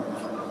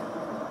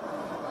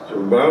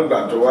ṣùgbọ́n ìgbà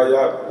tó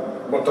wáyá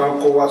wọ́n tán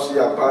kó wá sí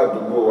apá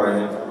àdúgbò wa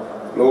yẹn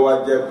ló wá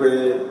jẹ́ pé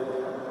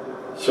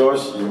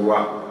ṣọ́ọ̀ṣì wa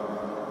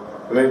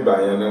nígbà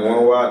yẹn ni wọ́n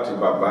wá àti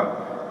bàbá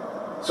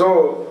so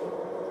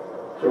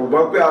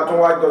ṣùgbọ́n pé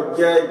àtúnwájọ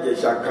jẹ́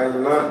Ìjẹ̀ṣà kan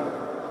yìí náà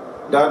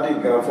dádì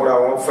gan fúnra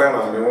wọn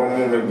fẹ́ràn mi wọ́n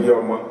mú mi bí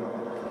ọmọ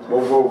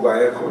gbogbo ìgbà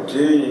yẹn kò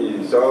tí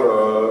ì sọ̀rọ̀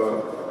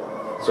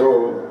so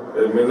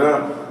èmi náà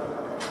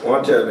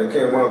wọ́n tiẹ̀ ní kí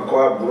n máa kọ́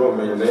àbúrò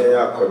mi ní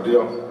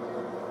àkọ́díọ̀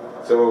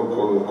so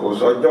kò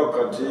sọ́jọ́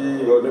kan tí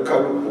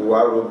oníkálukú wá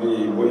ro bí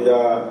bóyá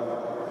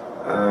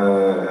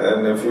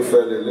ẹni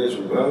fífẹ́ lélẹ̀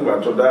ṣùgbọ́n ìgbà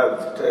tó dá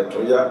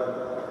ẹ̀tún yá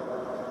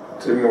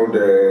tí mo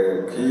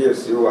dẹ̀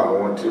kíyèsí wa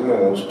àwọn tí mò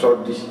ń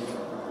stọ́dì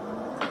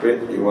pé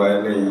ìwà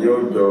ẹni yìí ó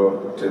jọ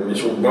tèmi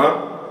ṣùgbọ́n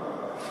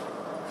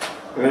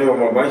mi ò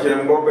mọ̀ bá ṣe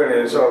ń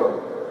bọ́bìnrin sọ̀rọ̀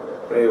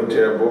mi ò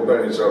tiẹ̀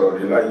bọ́bìnrin sọ̀rọ̀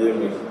rí láyé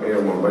mi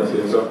ò mọ̀ bá ṣe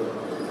sọ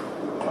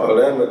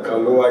ọ̀rẹ́ mi kan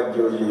ló wá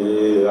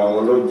joyè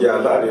àwọn ló jẹ́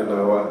alárinà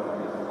wa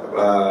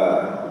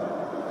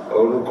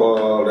orúkọ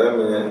ọ̀rẹ́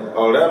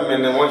mi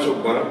ni wọ́n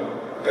ṣùgbọ́n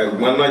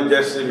ẹ̀gbọ́n náà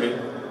jẹ́ sí mi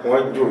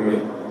wọ́n jù mí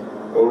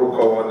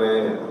orúkọ wọn ni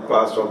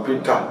Pásítọ̀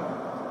Peter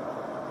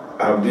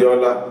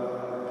Abíọ́lá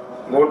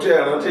mo ti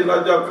rántí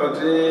lọ́jọ́ kan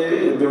tí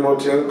ibi mo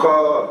ti ń kọ́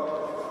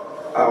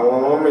àwọn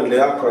ọmọmìlẹ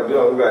àkọ́dé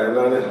ọ̀gbà yẹn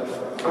náà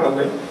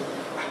ní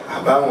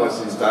àbáwọn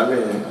sìsá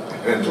nìyẹn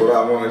ìtura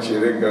àwọn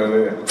ṣeré gan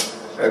ni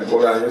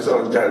ẹ̀kọ́ra yín sọ̀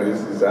ń jàre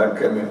sìsá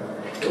kẹ́ni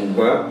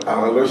ṣùgbọ́n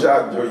àwọn ló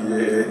ṣàjòyè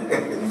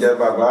ìjẹ́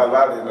bàbá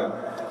alárinà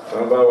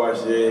wọ́n bá wa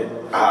ṣe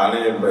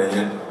àárín ibẹ̀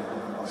yẹn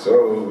so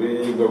bí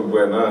gbogbo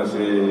ẹ̀ náà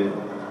ṣe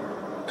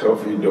tó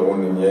fi dòun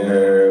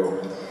nìyẹn o.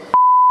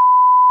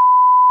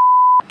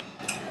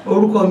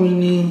 Orúkọ mi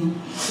ni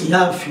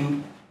ìyáàfin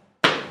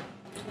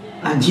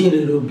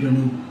àjíǹrere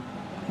obìnrin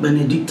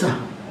Benedicta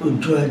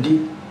Ojo Ade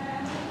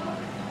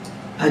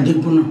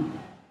Adégúnà.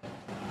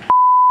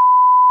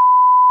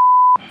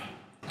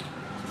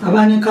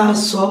 Bàbá ní ká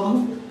sọ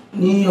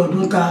ní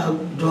ọdún tá a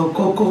jọ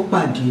kọ́kọ́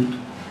pàdé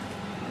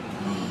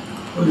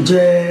ó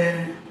jẹ́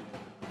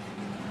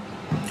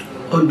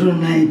ọdún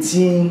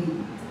 1980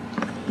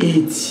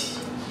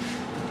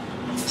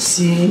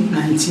 sí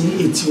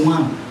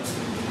 1981.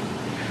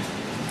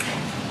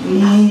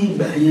 Ní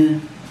ìgbà yẹn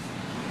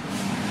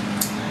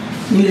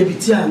nílé ibi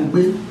tí à ń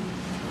gbé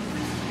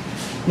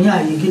ní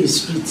Àyígé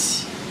street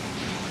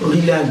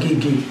Orílẹ̀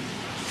Agége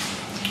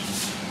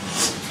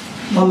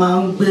wọ́n máa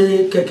ń gbé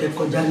kẹ̀kẹ́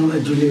kọjá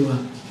níwájú ilé wa.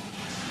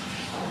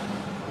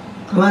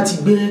 Wọ́n bá ti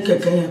gbé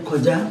kẹ̀kẹ́ yẹn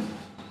kọjá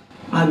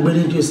wọ́n á gbé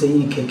rédíò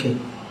sẹ́yìn kẹ̀kẹ́.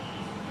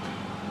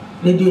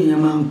 Rédíò yẹn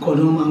máa ń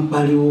kọrin, wọ́n máa ń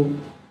pariwo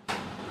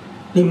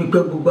débi pé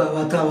gbogbo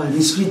àwa tá a wà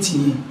ní street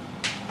yẹn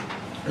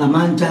la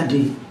máa ń jáde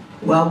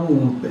wá wò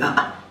wọ́n pé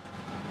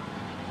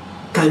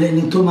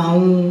kàlẹ́ni tó máa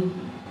ń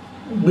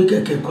gbé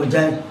kẹ̀kẹ́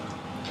kọjá yìí.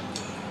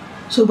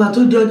 Ṣùgbọ́n tó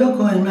di ọjọ́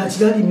kan èmi àti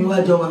dáàdì mi wá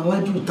jọ wà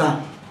níwájú ìta.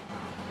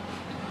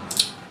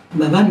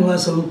 Bàbá mi wá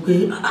sọ wípé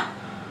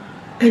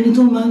ẹni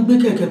tó máa ń gbé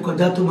kẹ̀kẹ́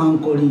kọjá tó máa ń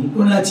kọrin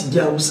ó láti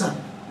jẹ́ Haúsá.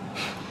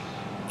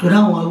 Torí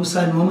àwọn Haúsá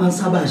ni wọ́n máa ń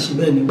sábà ṣe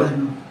bẹ́ẹ̀ nígbà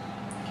náà.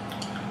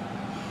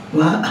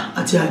 Wá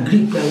àti àgírí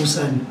pé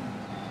Haúsá ni.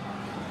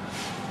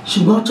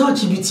 Ṣùgbọ́n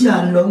chọ́ọ̀chì ibi tí à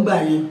ń lọ ńgbà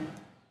yẹn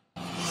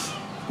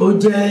ó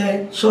jẹ́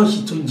ṣọ́ọ̀ṣì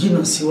tó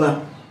jìnnà sí wa.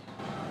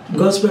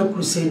 Gospel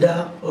Crusader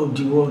of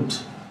the World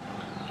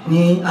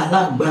ní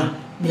Aláàgbà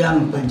ní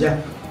Àrùnpàjá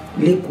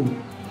lẹ́kọ̀ọ́.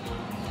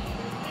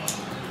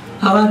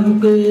 A wá rí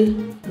pé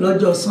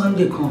lọ́jọ́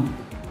Sunday kan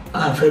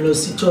a fẹ́ lọ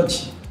sí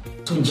chọ́ọ̀chì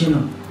tó jìnnà.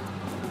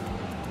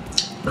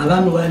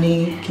 Bàbá mi wá ní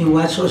kí n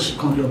wá ṣọ́ọ̀ṣì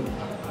kan lọ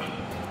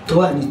tó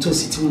wà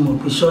nítòsí tí mo mọ̀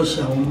pé ṣọ́ọ̀ṣì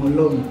àwọn ọmọ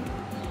Ọlọ́run.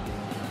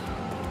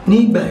 Ní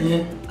ìgbà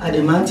yẹn a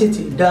dẹ̀ máa ń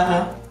tètè dá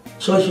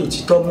ṣọ́ọ̀ṣì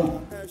òtítọ́ mọ̀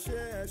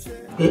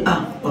pé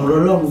ọ̀rọ̀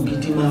Ọlọ́run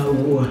gidi máa wò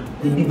wá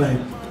níbí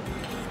báyìí.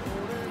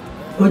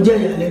 Ó jẹ́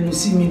ìyàlẹ́nu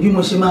sí mi bí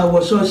mo ṣe máa wọ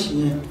ṣọ́ọ̀ṣì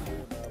yẹn.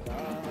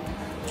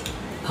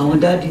 Àwọn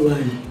dáàdì wa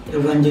yìí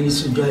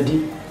Evangelist Ojo Ade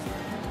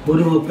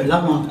borí wọn pẹ̀lú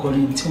àwọn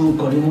akọrin tí wọ́n ń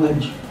kọrin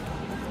wájú.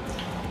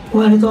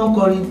 Wọ́n á ní tí wọ́n ń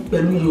kọrin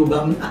pẹ̀lú Yorùbá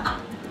mi.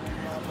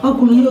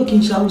 Ọkùnrin yóò kí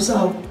n ṣe Haúsá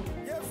o,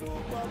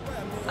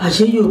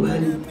 àṣé Yorùbá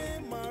ni.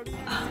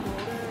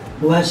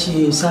 Mo wá ṣe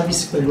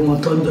sáfíìsì pẹ̀lú wọn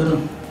tó ń jọ náà.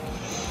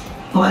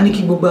 Wọ́n wá ní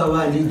kí gbogbo àwa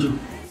àlejò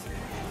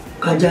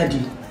ká jáde.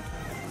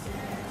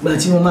 Ìgbà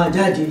tí mo máa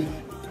jáde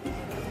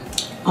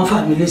wọ́n fà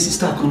mí lé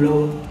sísítà kan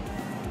lọ́wọ́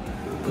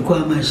pé kó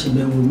a máa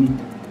ṣèbẹ̀wò mi.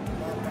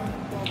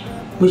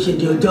 Bó ṣe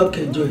di ọjọ́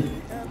kẹjọ yìí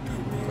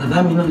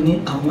bàbá mi náà ní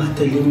àwọn máa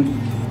tẹ̀lé mi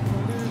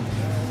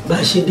bá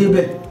a ṣe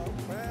débẹ̀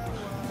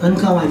wọ́n ní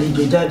káwọn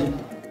àlejò jáde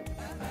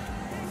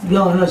bí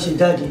àwọn náà ṣe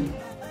jáde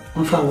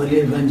wọ́n fà wọlé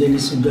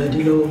Evangelist Ojo Ade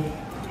lọ́wọ́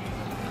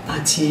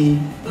àti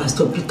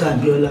Pastor Peter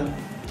Abiola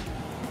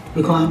pé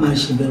kí wọ́n máa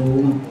ṣèbẹ̀wò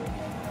wọn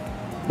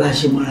bá a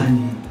ṣe mọ́ra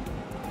nìyẹn.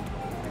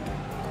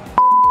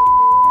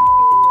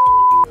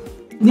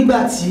 nígbà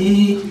tí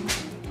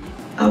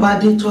a bá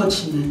dé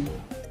chọ́ọ̀chì yẹn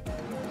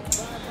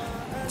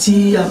tí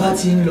a bá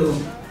ti ń lọ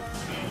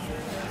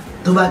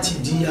tó bá ti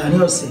di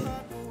àárín ọ̀sẹ̀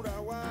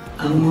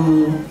àwọn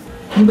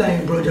nígbà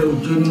yẹn brother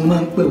Ojo ni mo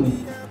máa ń pè wọ́n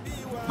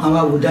wọ́n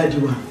wá wo dáàdi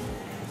wa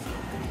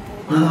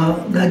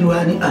dáàdi wa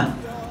ní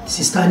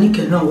sista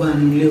Níkẹ́ náà wà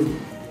nílé o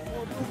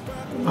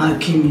wọ́n á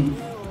kí mi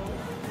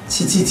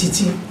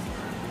títí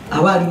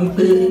àwa rí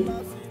wípé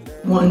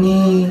wọ́n ní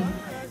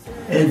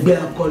ẹgbẹ́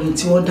akọrin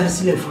tí wọ́n dá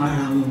sílẹ̀ fún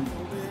ara wọn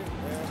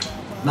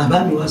bàbá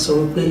mi wá sọ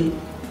wípé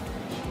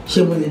ṣé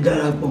mo lè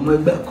darapọ̀ mọ́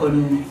ẹgbẹ́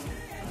akọrin wọn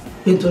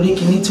nítorí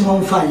kinní tí wọ́n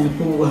ń fà yẹn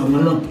kó wo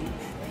àwọn náà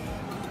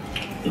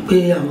pé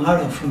àwọn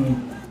ará fún mi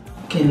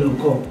kí n lọ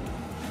kọ́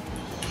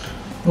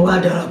mo wá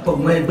darapọ̀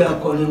mọ́ ẹgbẹ́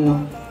akọrin wọn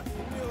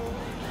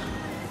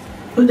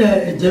ó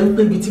dẹ̀ jẹ́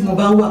wípé ibi tí mo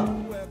bá wà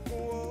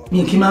mi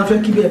kì í máa fẹ́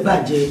kí bẹ́ẹ̀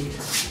bàjẹ́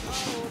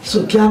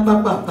sókè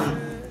apápàpà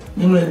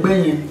nínú ẹgbẹ́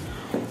yẹn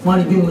wọ́n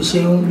rí bí mo ṣe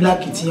ń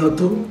lákìtìyàn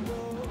tó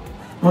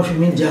wọ́n fi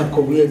mí jẹ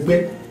akọ̀wé ẹgbẹ́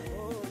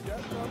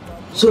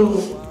so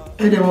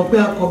ẹ dẹ̀ mọ̀ pé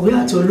akọ̀wé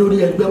àti olórí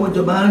ẹgbẹ́ wọ́n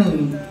jọ máa ń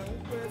rìn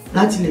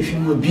láti lè fi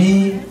mọ̀ bí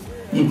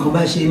nǹkan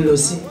bá ṣe ń lọ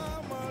sí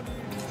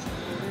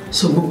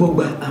so gbogbo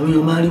gbà àwọn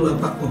èèyàn máa ń rí wa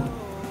papọ̀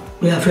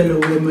bóyá a fẹ́ lọ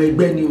wọ ẹmọ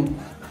ẹgbẹ́ ni o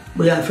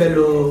bóyá a fẹ́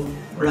lọ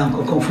ra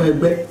nǹkan kan fún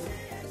ẹgbẹ́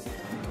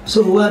so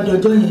wá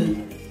dọjọ́ yẹn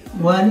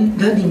mo wá ní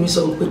dáàdì mi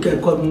sọ pé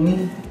kẹ́kọ̀ọ́ mi ní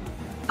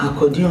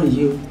àkọ́díọ̀n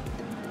yìí o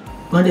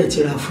wọ́n dẹ̀ ti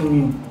ra fún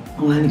mi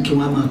o wọ́n wá ní kí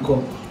wọ́n máa kọ́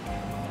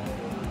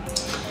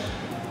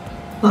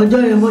ọjọ́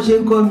yẹn wọ́n ṣe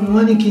ń kọ́ mi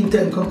wọ́n ní kí n tẹ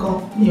nǹkan kan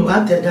mi ò wá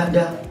tẹ̀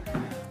dáadáa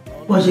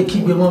wọ́n ṣe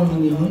kígbe mọ́ mi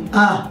nìyẹn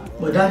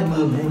bọ̀dá ni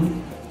máa burú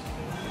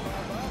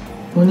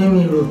mo ní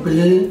mi rò pé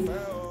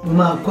mo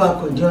máa kọ́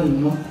àkọ́díọ̀n yìí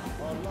mọ́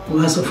mo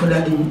wá sọ fún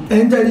dáàdì mi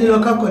ẹni tẹ́lẹ̀ lọ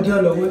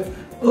kákọ́díọ̀n lọ́wọ́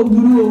ó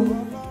burú o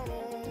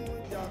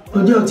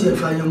ojú ò tiẹ̀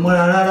fààyàn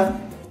mọ́ra rárá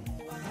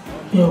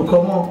mi ò kọ́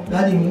mọ́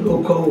dáàdì mi ò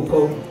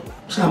kọ́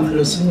ṣáà máa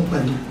lọ sínú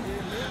ìpàdé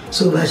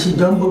so bá ṣe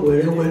jọ ń bọ̀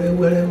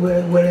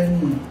wẹ́rẹ́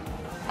nìyẹn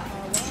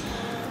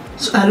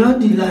so along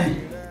the line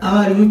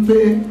àwa rí wípé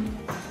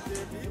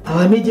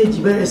àwa méjèèjì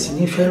bẹ̀rẹ̀ sí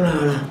ní fẹ́ràn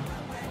ara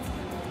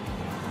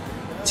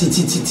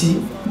títí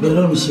bẹ́ẹ̀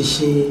lọ́run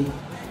ṣe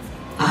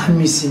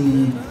àmì sí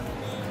nìyẹn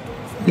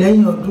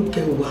lẹ́yìn ọdún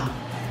 10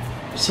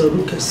 sí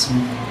ọdún 9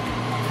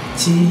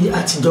 tí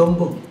àtijọ́ ń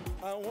bọ̀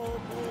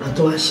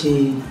àtọ́ wá ṣe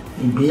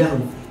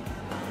ìgbéyàwó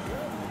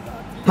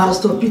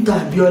Pastor Peter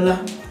Abiola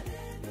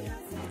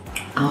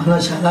àwọn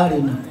ọlọ́ṣà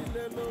alárinà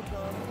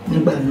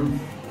nígbà náà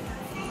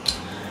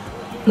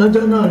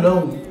lọ́jọ́ náà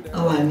lọ́hùn a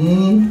wà ní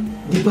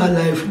Deeper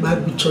Life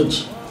Bible Church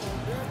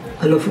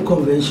a lọ fún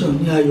convention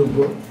ní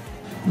Ayọ̀bọ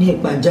ní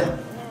Ìpàjà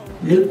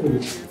lẹ́kọ̀ọ́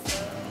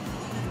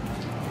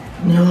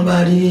ni wọ́n bá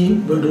rí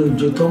brother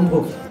Ojo tó ń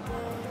bọ̀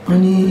wọ́n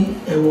ní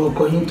ẹ̀wọ̀n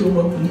ọkọ̀ yín tó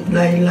bọ̀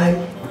láéláé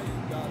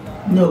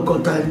ní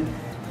ọkọ̀ta ni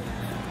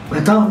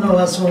pàtàwọn náà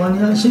wá sọ wọn ní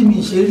ṣé mi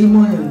ṣe rí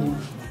mọ́yàn ni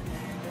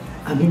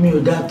àbí mi ò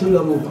dáa tó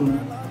lọ́mọkùnrin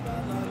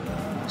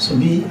so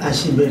bí a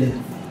ṣe bẹ̀rẹ̀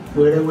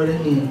wẹ́rẹ́wẹ́rẹ́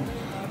nìyẹn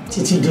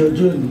títí di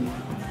ọjọ́ òní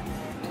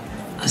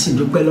a sì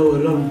dúpẹ́ lọ́wọ́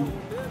Ọlọ́run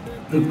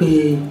wípé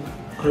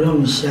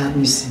Ọlọ́run ṣe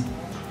àmì sí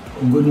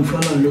ògo ni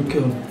fọ́lọ́run lókè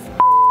ọ̀run.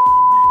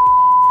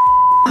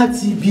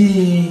 láti bí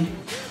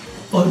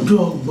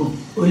ọdún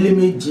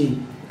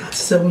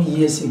 37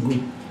 years ago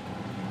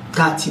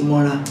tá a ti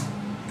mọ́ra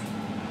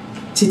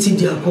títí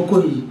di àkókò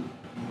yìí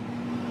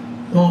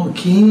wọn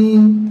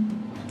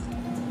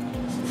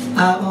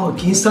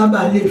kì í sábà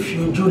lè fi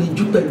ojú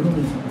rinjú pẹ̀lú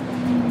mi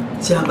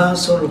tí a bá ń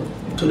sọ̀rọ̀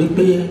nítorí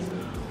pé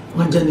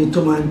wọ́n jẹ́ ẹni tó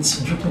máa ń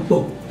tijú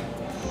púpọ̀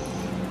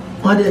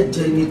wọ́n dẹ̀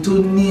jẹ́ ẹni tó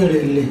ní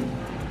ìrẹ̀lẹ̀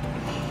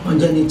wọ́n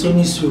jẹ́ ẹni tó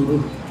ní sùúrù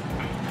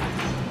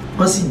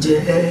wọ́n sì jẹ́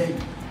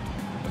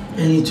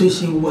ẹni tó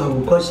ṣe wo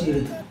àwòkọ́ṣe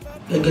rẹ̀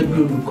gẹ́gẹ́ bí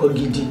olùkọ́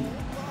gidi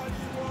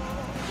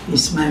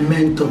is my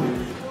mentor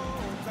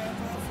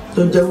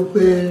tó jẹ́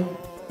wípé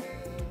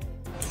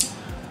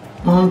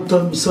wọ́n ń tọ́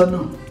mi sọ́nà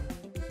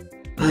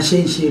bá ṣe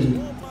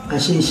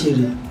ń ṣe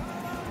rè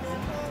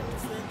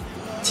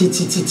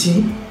títí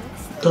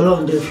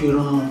tọ́lọ́run dẹ̀ fi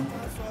ran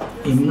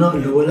èmi náà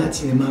lọ́wọ́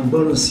láti lè máa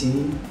gbọ́ràn sí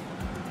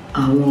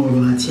àwọn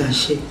ọ̀rọ̀ àti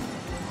àṣẹ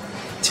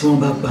tí wọ́n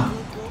bá pa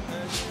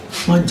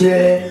wọ́n jẹ́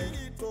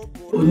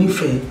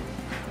onífẹ̀ẹ́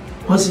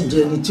wọ́n sì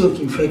jẹ́ ẹni tí ò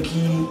kì í fẹ́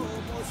kí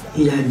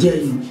ìyà jẹ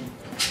èèyàn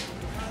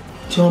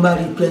tí wọ́n bá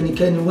rí pé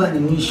ẹnikẹ́ni wà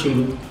nínú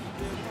ìṣòro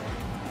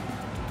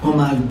wọ́n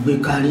máa gbé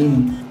kárí mi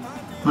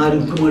wọ́n á rí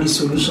pé wọ́n rí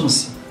solution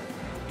sí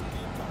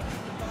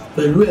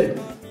pẹ̀lú ẹ̀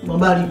wọ́n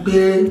bá rí pé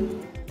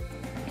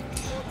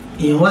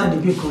èèyàn wà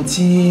níbi kan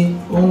tí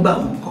ó ń bá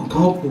wọn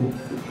kankan pò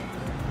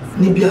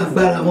níbi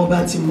agbára wọn bá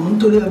ti mọ̀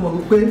nítorí ẹ mọ̀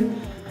wípé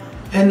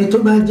ẹni tó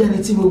bá jẹ́ ẹni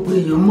tí gbogbo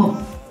èèyàn mọ̀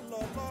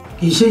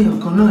kì í ṣe èèyàn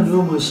kan náà ni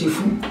ó mọ̀ ṣe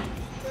fún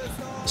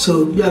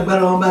so bí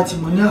agbára wọn bá ti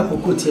mọ ní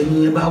àkókò tí ẹni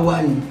yẹn bá wà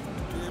yẹn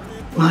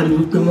wọn á rí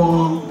wípé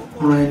wọ́n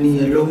ran ẹni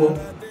yẹn lọ́wọ́ wọ́n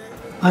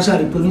á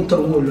ṣàrí pé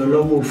onítọ̀hún ò lọ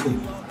lọ́wọ́ òfò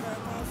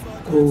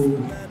kò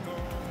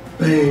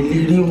lè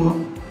rí wọn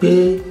pé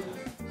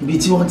ibi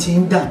tí wọ́n ti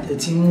ń dà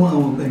tẹ́tí mú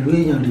àwọn pẹ̀lú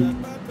èèyàn rẹ̀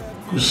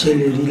kò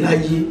ṣẹlẹ̀ rí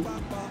láyé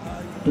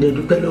mo lè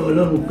dúpẹ́ lọ́wọ́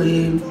Ọlọ́run pé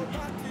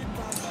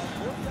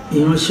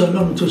ìránṣẹ́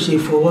Ọlọ́run tó ṣe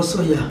fọwọ́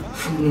sọ̀yà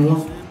fún ni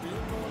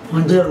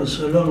wọ́n jẹ́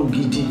ìránṣẹ́ Ọlọ́run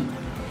gidi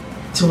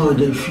tí wọ́n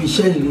dẹ̀ fi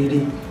iṣẹ́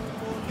ìrere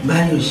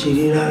báyọ̀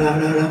ṣeré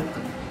rárá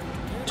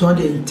tí wọ́n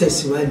dẹ̀ ń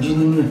tẹ̀síwájú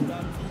nínú ẹ̀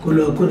kó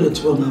lọ kó dẹ̀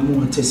túbọ̀ máa mú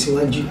wọn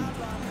tẹ̀síwájú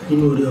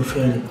nínú oore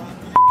ọ̀fẹ́ rẹ̀.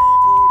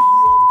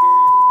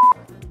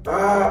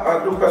 A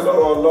dúpẹ́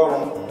lọ́wọ́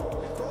Ọlọ́run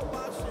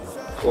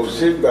kò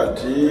sígbà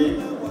tí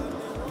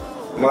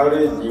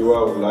márèèjì wa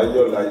ò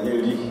láyọ̀ láyé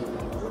rí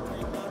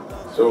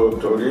so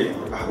torí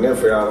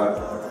ànífẹ́ ara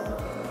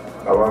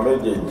àwa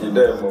méjèèjì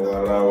dẹ̀ mọ̀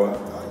ara wa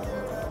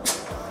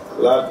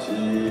láti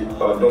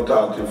ọdún tá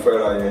a ti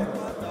fẹ́ra yẹn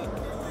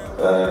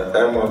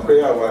ẹ mọ̀ pé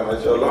àwọn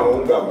ìránṣẹ́ Ọlọ́run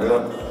ń gbà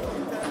mìíràn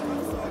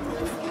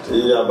tí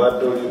a bá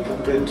dórí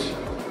púpẹ̀tì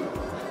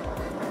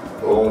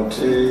ohun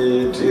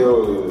tí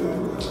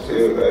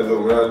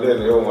ẹlòmíràn lè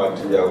ní òun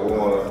àti ìyàwó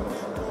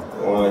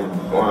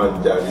wọn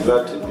jàrí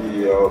láti bí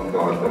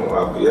ọgbọ̀n ọdún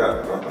àbí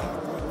àkàtà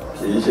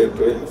kì í ṣe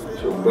pé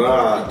ṣùgbọ́n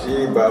àti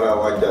ìbára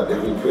wa jáde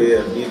wípé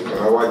ẹbí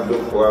kan wá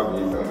jókòó àbí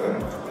kankan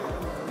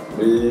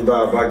bí bá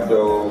a bá jọ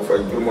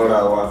fẹjú mọ́ra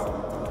wa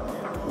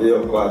bí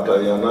ọkọ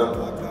àtàyà náà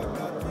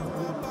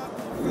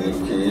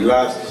kì í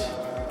láàsì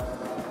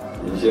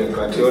kì í ṣe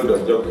nǹkan tí ó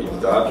dọjọ́ kì í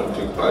tà tún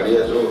ti parí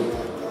ẹ̀ tó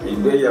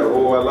ìgbéyàwó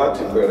wa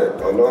láti bẹ̀rẹ̀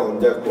Ọlọ́run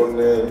jẹ́ kó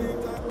ní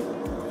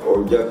ó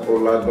jẹ́ kó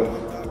ládùn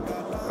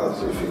a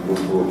sì fi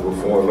gbogbo ògo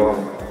fún Ọlọ́run.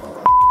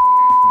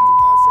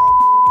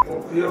 Mo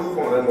bí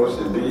ọkùnrin mo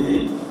sì bí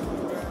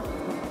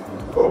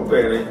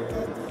obìnrin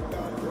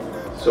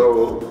so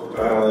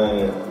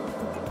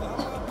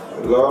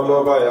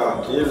lọ́wọ́lọ́wọ́ báyà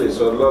kì í lè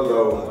sọ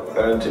lọ́lọ́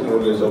ẹni tí mo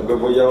lè sọ pé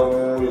bóyá ó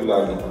ń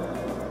ìlànà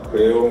pé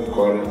ó ń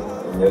kọrin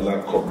ìyẹn la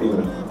kọ bí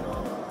mi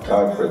ká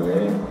pè ní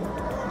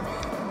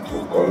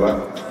Bukola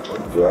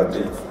Ojo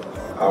Ade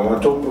àwọn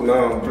tó kù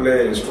náà ń play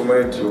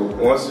instrument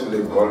wọ́n sì lè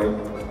kọrin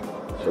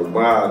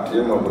ṣùgbọ́n àti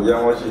ìmọ̀ bóyá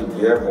wọ́n sì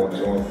gbé ẹ̀bùn tí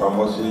wọ́n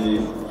pamọ́ sí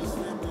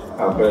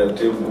abẹ́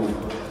tébù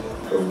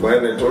ṣùgbọ́n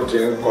ẹni tó ti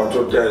ń kọ tó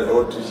jẹ́ ó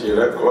ti ṣe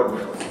rẹ́kọ̀dù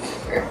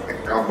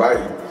kan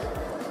báyìí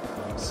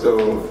so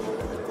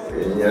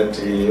ìyẹn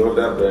tí ó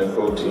dàbẹ̀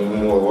tó ti ń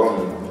mú ọwọ́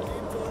mi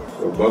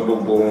ṣùgbọ́n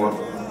gbogbo wọn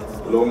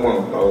ló mọ̀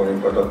nípa orin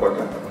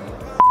pátápátá.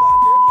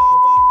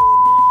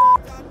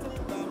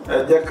 Ẹ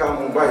jẹ́ ká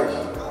mú báyìí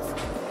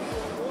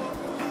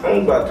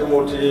nígbà tí mo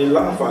ti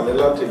láǹfààní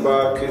láti bá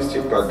Kristi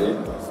pàdé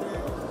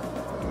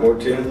mo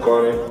ti ń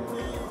kọrin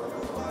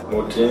mo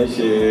ti ń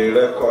ṣe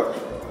rẹ́kọ̀dù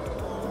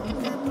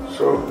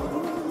so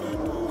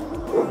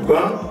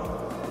ṣùgbọ́n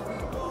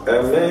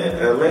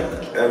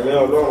ẹ̀mí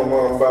Ọlọ́run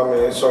máa ń bá mi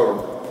sọ̀rọ̀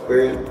pé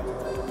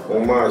mo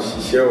máa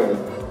ṣiṣẹ́ òun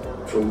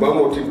ṣùgbọ́n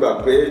mo ti gbà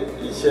pé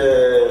iṣẹ́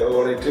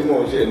orin tí mo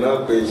ń ṣe náà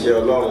pé iṣẹ́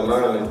Ọlọ́run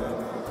náà ni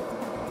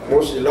mo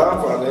sì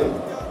láǹfààní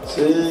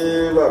sí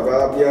bàbá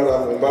Abíára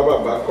mo bá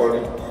bàbá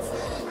kọrin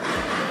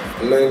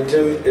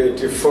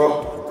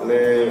 1984 ni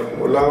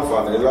mo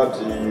láǹfààní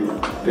láti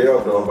dé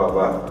ọ̀dọ̀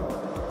bàbá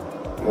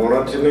mo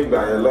rántí nígbà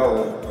yẹn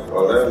lọ́hùn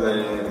ọ̀rẹ́ mi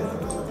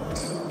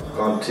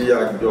kan tí a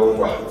jọ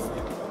wà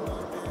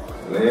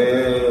ní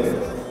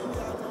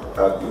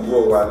àdúgbò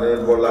wa ní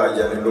Bọ́lá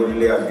Ajani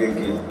lórílẹ̀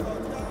Agége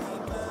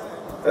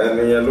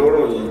ẹnìyẹn ló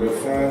ròyìn mi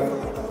fún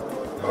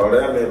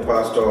ọ̀rẹ́ mi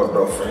pásítọ̀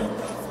Ọ̀dọ̀fin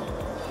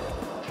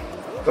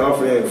tán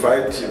fi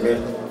invite mi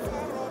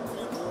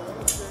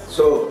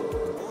so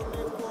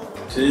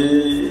tí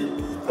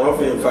wọ́n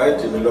fi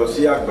invite mi lọ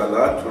sí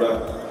àgbàlá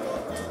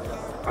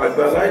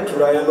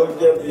ìtura yẹn ló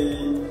jẹ́ bí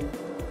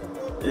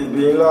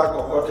ibi ńlá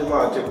àkọ́kọ́ tí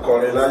màá ti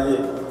kọrin láyé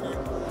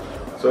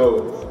so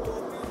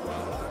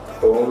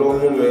òun ló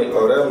mú mi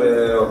ọ̀rẹ́ mi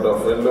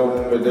Ọ̀dọ̀fin ló mú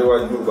mi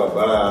déwájú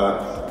bàbá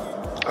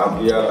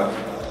Abíára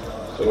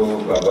so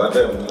bàbá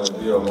dẹ̀ mú mi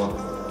bí ọmọ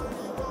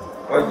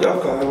ọjọ́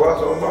kan mo wá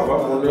sọ bàbá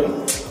mo ní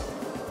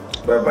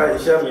bàbá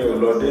iṣẹ́ mi ò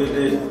lọ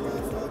déédéé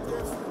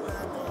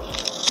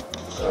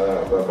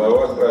bàbá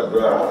wa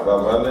gbàdúrà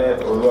bàbá ní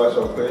Olúwa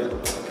sọ pé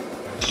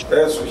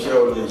ẹ̀sùn iṣẹ́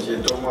o lè ṣe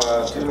tó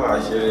tí màá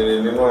ṣe rere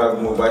nínú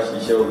mo bá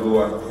ṣiṣẹ́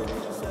Olúwa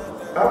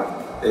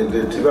èdè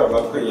tí bàbá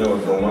pè yẹn ò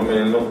dùn mọ́ mi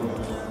inú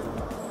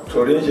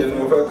torí ṣe ni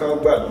mo fẹ́ kán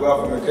gbàdúrà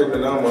fún mi kébì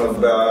náà mo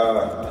gba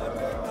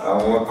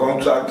àwọn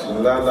kọ́ńtrákì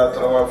ńláńlá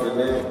tán wá fi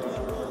ní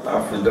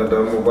àfi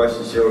dandan mo bá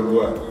ṣiṣẹ́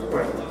Olúwa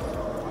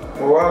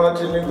mo wá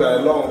rántí nígbà ẹ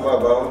lọ́hùn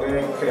bàbá ó ní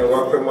kí n wá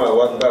pé máa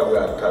wá gbàwé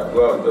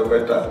àtàdúrà ọjọ́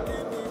mẹ́ta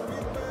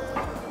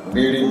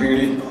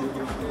bíríbírí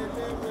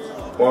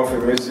wọ́n fi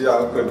mí sí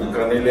àpèbí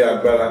kan nílé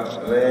agbára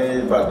ní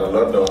Ìbàdàn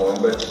lọ́dọ̀ wọn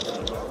bẹ́ẹ̀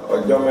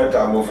ọjọ́ mẹ́ta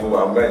mo fi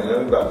wà bẹ́ẹ̀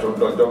nígbà tó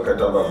dọjọ́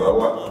kẹta bàbá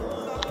wa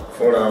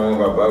fúnra wọn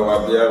bàbá wa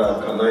Abíára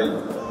kan náà yìí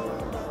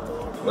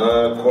náà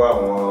kó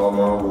àwọn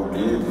ọmọ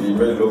wòlíì bíi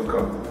mélòó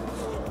kan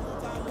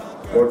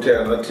mo tẹ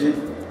rántí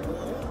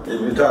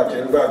ibi tá a ti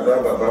ń gbàdúrà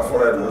bàbá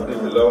fúnra ẹ̀ ló dé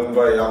mi lọ́wọ́ ń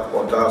bá ìyá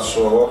pọ̀ tá a sọ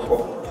ọwọ́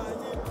pọ̀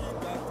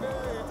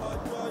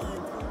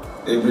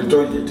ibi tó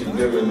yìí ti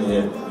gbé mi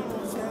nìyẹn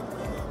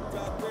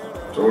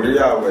torí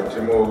àwẹ̀ tí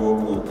mo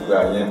gbà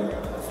yẹn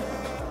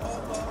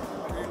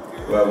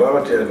bàbá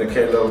ọ̀tí ẹni kí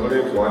n lọ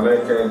bírèkì wọn náà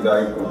kí n da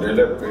ipò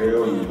délẹ̀ pé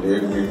òyì lè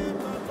gbé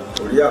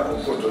torí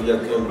àkókò tó yẹ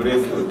kí n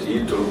bírèkì ò tí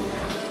ì tó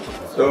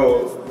so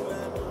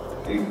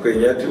ìpè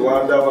yẹn ti wá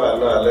ń dá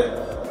wàhálà alẹ́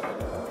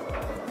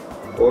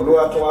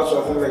Olúwa tún wá sọ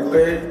fún mi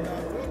pé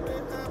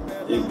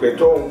ìpè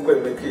tó ń pè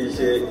mí kì í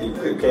ṣe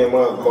ìpè kí n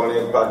máa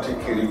kọrin patí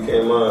kiri kí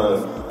n máa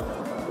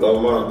lọ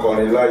máa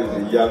kọrin láì lè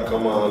yá kán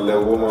máa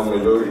lẹ́wọ́ mọ́ mi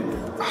lórí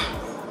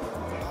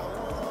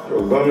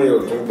ṣùgbọ́n mi ò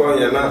tún gbọ́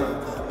yẹn náà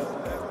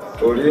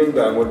torí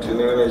ìgbà mo ti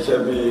ní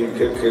irinṣẹ́ bíi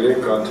kékeré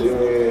kan tí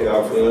a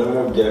fi ń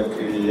mú jẹ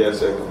kiri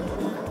ẹsẹ̀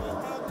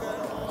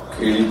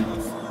kiri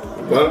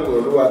ṣùgbọ́n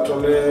Olúwa tún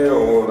ní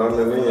òun ràn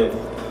mí nìyẹn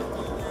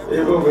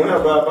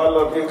ibòmíràn bá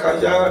lọ bí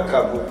kájá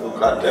kàbùkù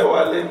ká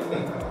tẹ́wálé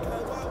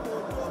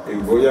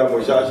ìgboyà mo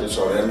ṣáàṣì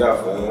sọ̀rẹ́ndà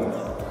fún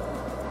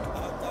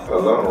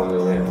Ọlọ́run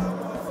nìyẹn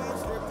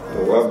mo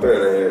wá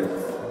bẹ̀rẹ̀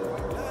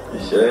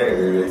iṣẹ́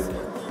ìrere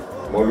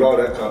mo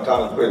lọ́rẹ̀ẹ́ kan tá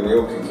à ń pè ní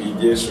òkìkí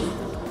Jésù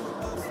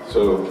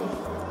so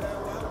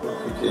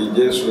òkìkí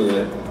Jésù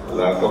yẹn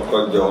là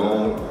kọ́kọ́ jọ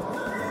ń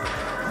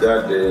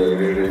jáde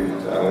rere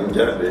à ń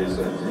jáde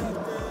ìsẹ̀yí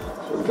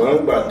ṣùgbọ́n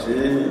ìgbà tí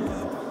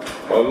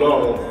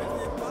Ọlọ́run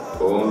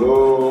òun ló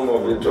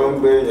mọ̀bí tó ń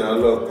gbé èèyàn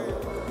lọ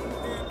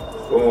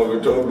ó mọ̀bí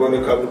tó ń gbó ní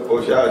kálukú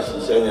ṣáà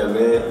ṣiṣẹ́ yẹn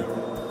ní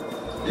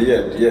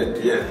díẹ̀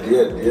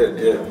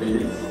bí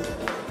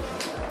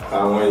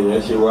àwọn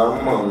èèyàn ṣe wá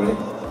mọ̀ mí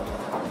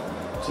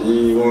tí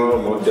wọ́n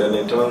mọ̀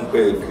tẹni tó ń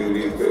pè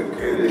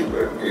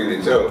kiri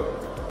tó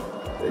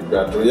ìgbà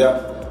tó yá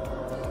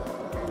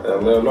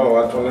ẹ̀mí Ọlọ́run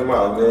wá tún ní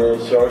màá ní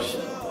ṣọ́ọ̀ṣì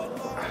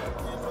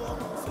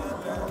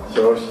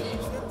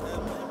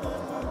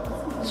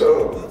so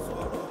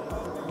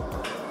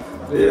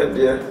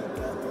díẹ̀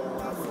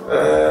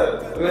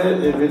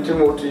ní ibi tí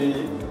mo ti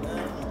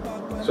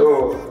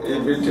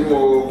ibi tí mo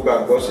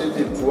gbàgbọ́ sí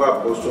the True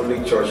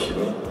Apostolic Church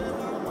ni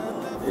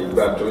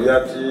ìgbà tó yá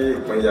tí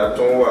ìpínyà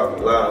tó ń wà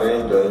láàrin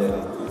ìjọ yẹn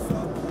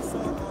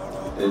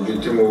ibi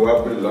tí mo wá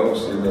belong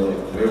sí ni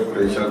New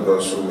Creation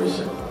Gospel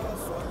Mission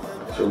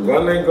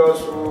ṣùgbọ́n ní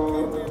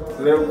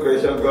New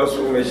Creation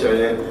Gospel Mission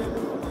yẹn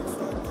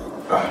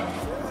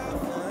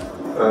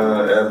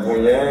ẹ̀bùn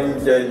yẹn ń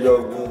jẹyọ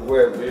gbogbo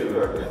ẹ̀bí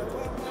rẹ̀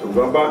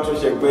ṣùgbọ́n bá tún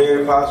ṣe pé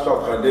pásítọ̀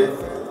kan dé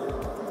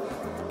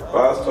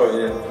pásítọ̀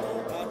yẹn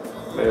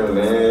mi ò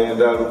ní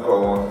dárúkọ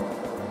wọn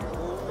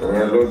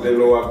ìyẹn ló dé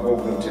ló wá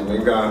gbógun tì mí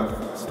gan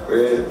pé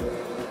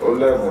ó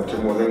lẹ́bùn tí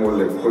mo ní mo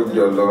lè kó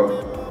jọ lọ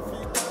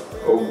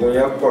ogun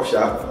yẹn pọ̀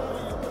ṣá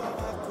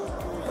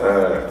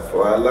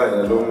wàhálà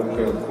yẹn ló mú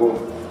kí n kó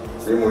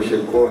bí mo ṣe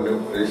kó ní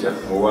creation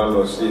mo wá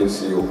lọ sí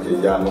èsì òkè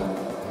yanu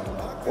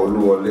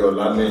Olúwọlé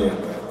Ọláníyàn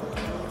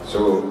so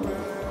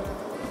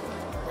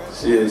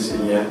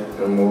CAC yẹn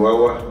ni mo wá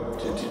wá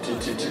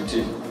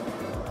títí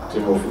tí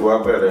mo fi wá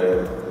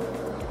bẹ̀rẹ̀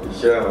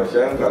iṣẹ́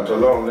ìránṣẹ́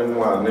ìgbàtọ́lọ́run nínú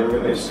àní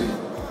mínísírì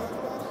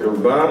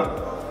ṣùgbọ́n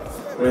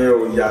mi ò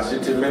yà sí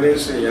ti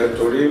mínísírì yẹn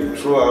torí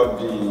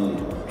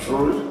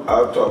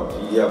throughout of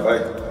the year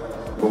báyìí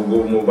gbogbo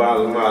mo bá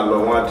máa lọ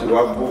wọn àti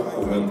wá búùkù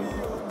mi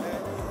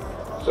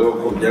so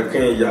kò jẹ́ kí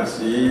n yà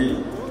sí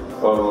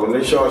ọ̀rọ̀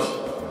oníṣọ́ọ̀ṣì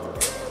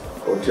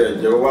kò tiẹ̀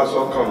jẹ́ wá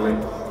sọ́kàn mi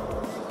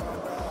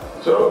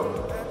so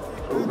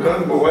ṣùgbọ́n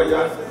mo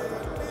wáyà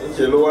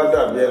níṣẹ́ ló wá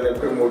dàbí ẹni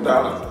pé mo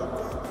dára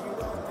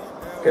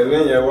kẹ́ni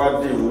yẹn wá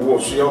di ìwúwo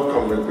sí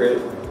ọkàn mi pé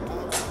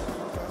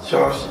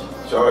ṣọ́ọ̀ṣì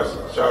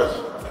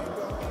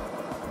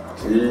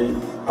tí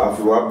a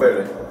fi wá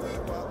bẹ̀rẹ̀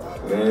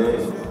ní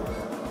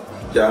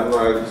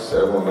January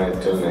 7,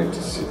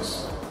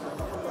 1996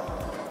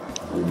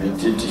 ibi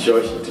tí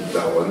ṣọ́ọ̀ṣì ti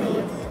gbà wọ́n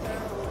nìyẹn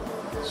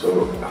so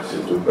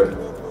àṣetúpẹ́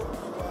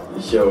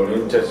iṣẹ́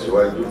orin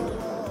tẹ̀síwájú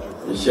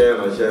iṣẹ́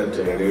ìránṣẹ́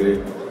tìrìrì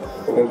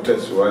ó ń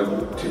tẹ̀síwájú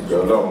tìjọ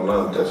Ọlọ́run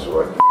náà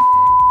tẹ̀síwájú.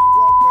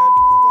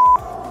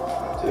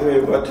 tí mi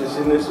bá ti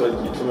sí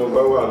nísọjí tí mo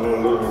bá wà nù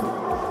lórí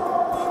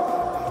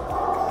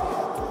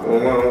mo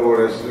máa ń wo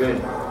wrestling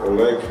mo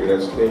like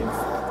wrestling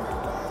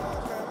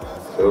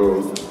so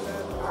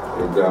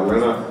ìgbà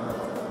mìíràn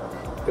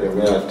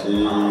èmi àti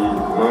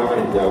mọ́mí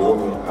ìyàwó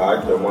mi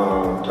àjọ máa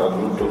ta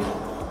lúdò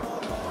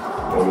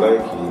mo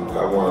like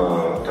ká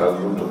máa ta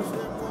lúdò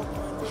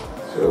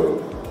so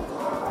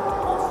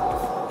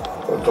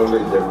tó lè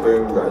jẹ́ pé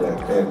ìgbà yẹn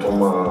kí n tó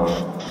máa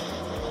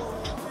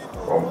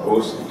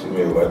compose tí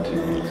mi wá ti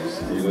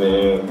sí ní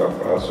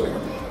pàpà sọ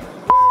yìí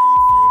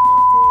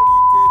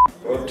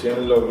ó ti ń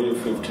lọ bí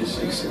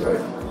 56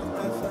 rẹ̀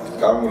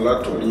kámú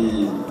látòrí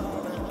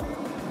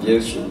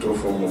Jésù tó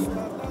fún mi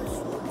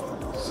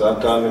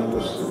Sátánì kò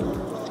sí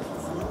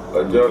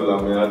ọjọ́ ọ̀la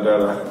mi á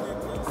dára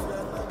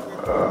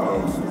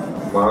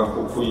máa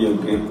kúkú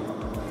yege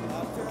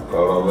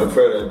ọ̀rọ̀ mi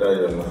fẹ́rẹ̀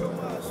dayọ̀ náà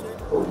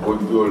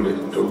ògbójú olè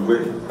tó gbé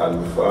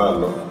àlùfáà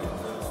lọ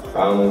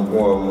arúgbó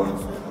ọmọ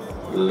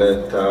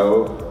lẹ́tà ó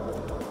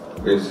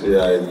gbèsè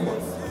àìmọ̀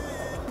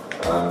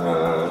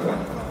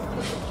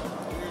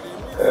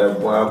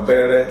ẹ̀bùn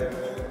abẹ́rẹ́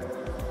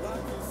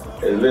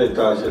eléyìí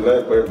tá a ṣe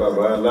láìpẹ́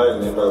bàbá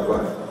aláìní bàbá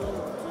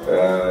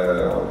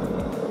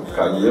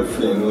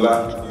kàyéfì ńlá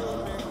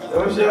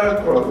ó ṣe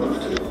àpọ̀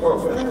tí pọ̀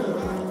bẹ́ẹ̀.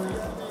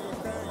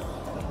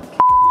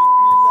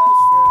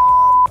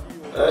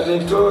 ẹni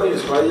tó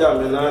ìsmáyà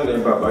mi náà ni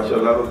bàbá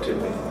Ṣọlá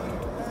Rótìmí.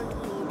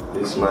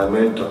 He's my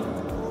mentor.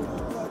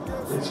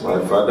 He's my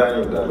father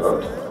in the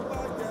Lord.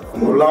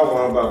 Mo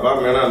láwọn bàbá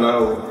mìíràn náà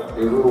o,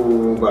 irú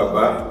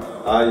bàbá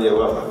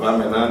Ayẹwà bàbá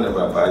mi náà ni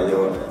bàbá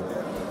Ayẹwà.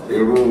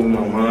 Irú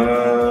màmá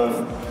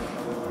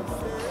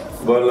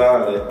Bọ́lá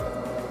rẹ̀,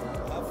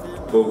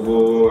 gbogbo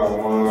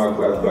àwọn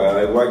àgbààgbà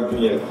iwájú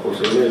yẹn kò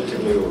sí lè tí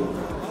mi ò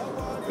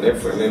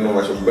nífẹ̀ẹ́ nínú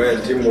wọn, ṣùgbọ́n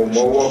tí mo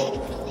mọ́wọ́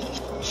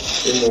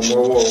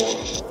wọn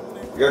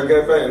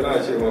gẹ́gẹ́ bẹ́ẹ̀ náà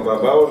ṣe mọ̀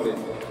bàbá òde.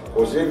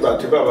 Kò sí ìgbà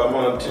tí bàbá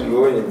máa ń tìlú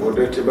òyìnbó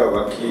dé tí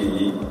bàbá kì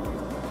í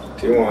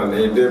tí wọ́n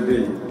ní débì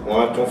wọ́n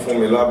á tún fún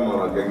mi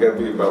lámọ̀ràn gẹ́gẹ́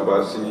bí bàbá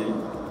sí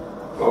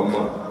ọmọ.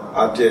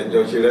 Àti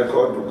ẹ̀jọ́ ṣe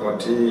rẹ́kọ́ọ̀dù kan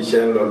tí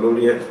iṣẹ́ ń lọ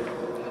lórí ẹ̀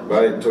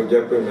báyìí tó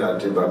jẹ́ pé mi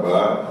àti bàbá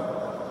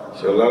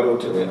Ṣọlá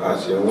Rótìmí a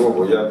sì ń wò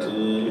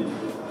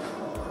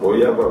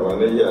bóyá bàbá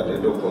Níyì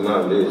Adédòkun náà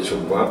lè,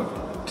 ṣùgbọ́n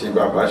tí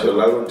bàbá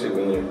Ṣọlá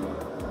Rótìmí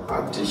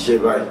àti ṣe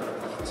báyìí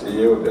tí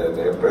yóò dẹ̀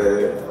ní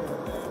pẹ́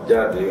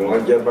jáde. Wọ́n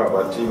jẹ́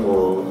bàbá tí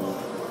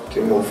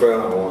mo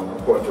fẹ́ràn wọn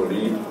púpọ̀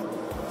torí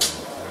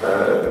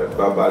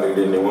bàbá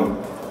rere ni wọ́n.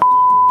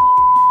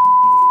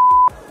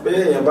 Bí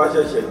èèyàn bá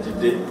ṣẹ̀ṣẹ̀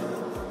dìde,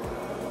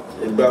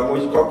 ìgbà mo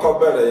kọ́kọ́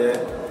bẹ̀rẹ̀ yẹn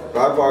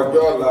pàápàá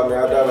ọjọ́ ọ̀la mi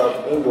adára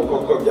fún mo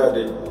kọ́kọ́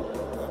jáde,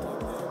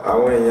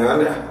 àwọn èèyàn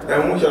ní ẹ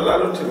mú Ṣọlá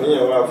Rótìmí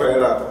yẹn wá fẹ́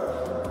rà.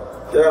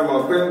 Ṣé ẹ mọ̀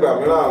pé ìgbà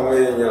mìíràn àwọn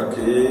èèyàn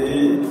kì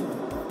í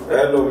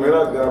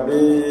ẹlòmíràn gan bí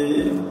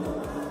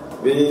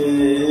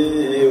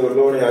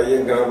olórin ayé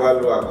gan bá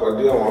lo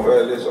àkọ́dé wọn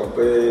fẹ́ lè sọ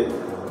pé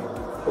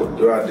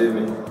Ojo Ade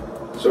ni.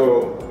 So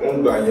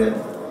ń gbà yẹn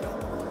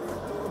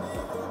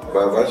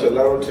bàbá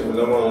Ṣọlá Rótìmí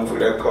ló máa ń fi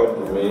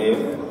rẹ́kọ́ọ̀dù mi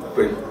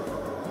pè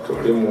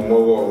torí mo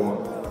mọ́wọ́ wọn.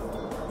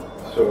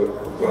 So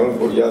wọ́n ń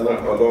gbóyà náà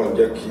Ọlọ́run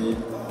jẹ́ kí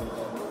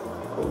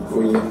ògo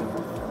yẹn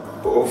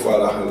ó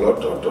farahàn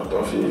lọ́tọ̀ọ̀tọ̀ tó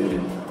fi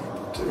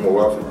tí mo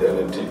wá fi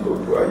dẹni tí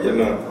gbogbo ayé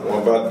náà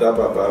wọ́n bá dá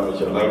bàbá mi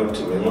Ṣọlá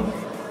Rótìmí mọ̀,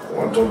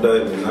 wọ́n tún dá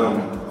èmi náà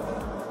mọ̀.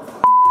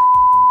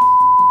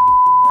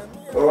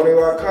 Orin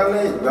wa ká ní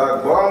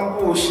ìgbàgbọ́ ń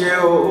bù ṣe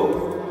o,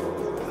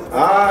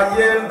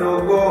 ayé ń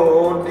dògbò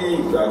ó di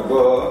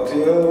ìgbàgbọ́ tí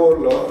ń wó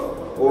lọ,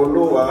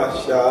 Olúwa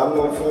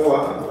ṣàánú fún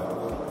wa.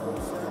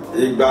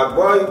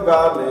 Ìgbàgbọ́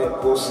ìgbàanì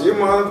kò sí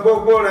mọ́,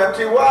 gbogbo rẹ̀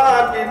ti wá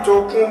di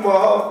tòkun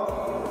bọ̀.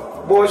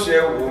 Bó ṣe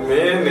wù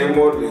mí ni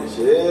mo lè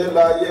ṣe é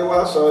láyé wá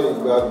sọ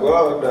ìgbàgbọ́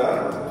ọ̀dà.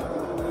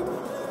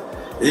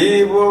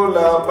 Ibo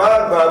là ń bá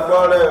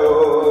gbàgbọ́ rẹ̀ o,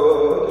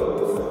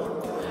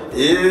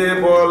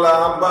 ibo là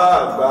ń bá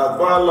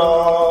gbàgbọ́ lọ.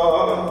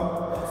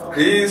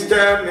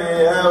 Kristẹni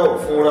ẹ ò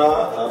fúnra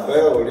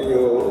abẹ́ orí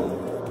o,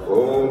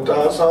 ohun tá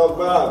a sọ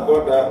bá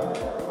àgbọ́dá.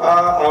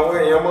 Àwọn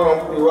èèyàn máa ń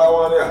fi wá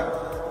wọ́n ní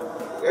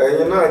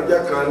ẹ̀yin náà jẹ́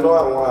kan ná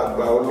àwọn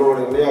àgbà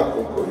olórin ní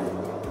àkókò yìí.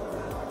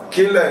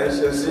 Kí lẹ̀ ń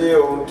ṣe sí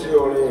ohun tí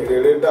orin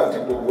ìrere dà tí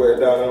gbogbo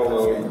ẹ̀dá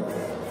ránran yìí?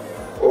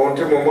 Ohun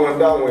tí mo máa ń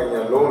dá àwọn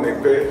èèyàn lóhùn ni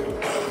pé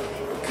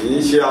kì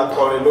í ṣe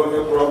akọrin ló ní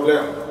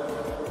problem,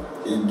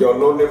 ìjọ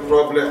ló ní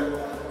problem.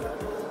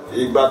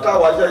 Ìgbà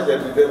táwa ṣẹ̀ṣẹ̀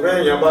dìde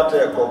bẹ́ẹ̀ yẹn bá tẹ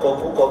kọ̀kọ́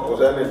kúkọ kò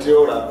sẹ́ni tí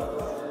ó rà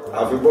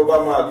àfi bó bá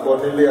máa gbọ́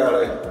nílé ara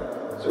ẹ̀.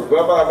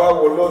 Ṣùgbọ́n bá a bá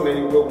wo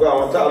lónìí gbogbo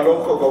àwọn tá a ló ń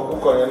kọ̀kọ́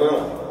kúkọ yẹn náà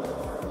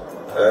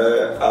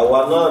àwa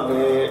náà ni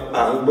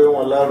à ń gbé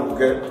wọn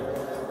lárugẹ.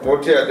 Mo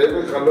ti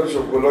ẹ̀dẹ́bì kan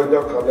lóṣogbo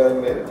lọ́jọ́ kan lẹ́nu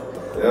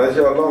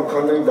ìránṣẹ́ Ọlọ́run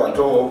kan nígbà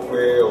tó òun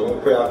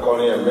pé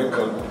akọrin ẹ̀mí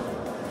kan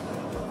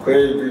pé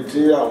ibi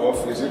tí àwọn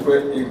fi sí pé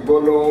igbó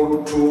ló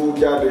ń tú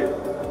jáde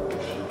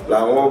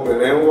làwọn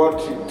obìnrin ń wọ́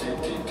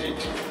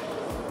tìtìtìtì.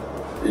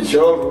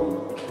 Ìṣòro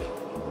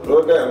ló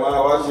dẹ̀ máa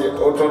wá ṣe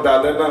ó tún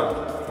dalẹ́ náà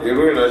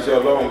irú ìránṣẹ́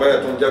Ọlọ́run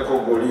bẹ́ẹ̀ tún jẹ́ kó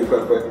gorí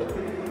pẹpẹ.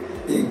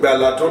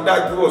 Ìgbàlà tó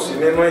dájú ò sí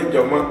nínú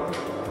ìjọ mọ́.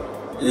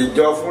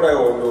 Ìjọ fúnra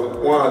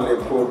wọn lè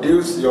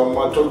produce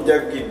ọmọ tó jẹ́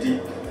gidi.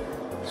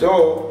 So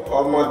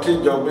ọmọ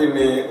tíjọ bí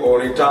ni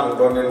orin tá à ń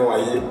gbọ́ nínú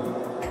ayé.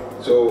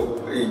 So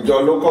ìjọ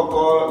ló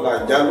kọ́kọ́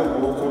làjálù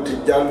burúkú ti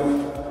jálù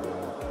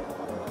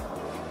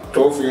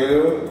tó fi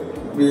ń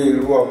gbé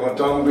irú ọmọ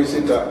tó ń gbé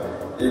síta.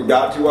 Ìgbà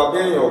tiwa bí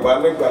èèyàn ò bá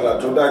nígbàlà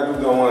tó dájú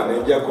gan wọn ní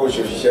jẹ́ kó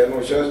ṣòṣìṣẹ́ nú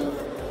ṣọ́ọ̀ṣì,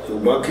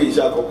 ṣùgbọ́n kì í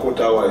ṣàkókò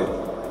táwa yìí.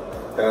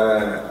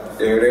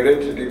 Ìrere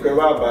ti di pé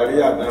bàbá rí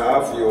àná á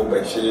fi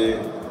ọbẹ̀ ṣe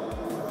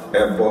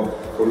ẹbọ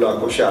kó lọ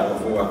kó ṣàánú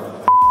fún wa.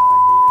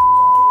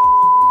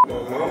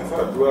 Màmá ń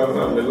fàdúrà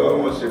ràn mí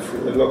lọ́wọ́, sì fi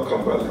mí lọ́kàn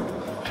balẹ̀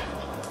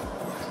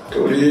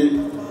torí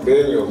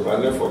béèyàn ò bá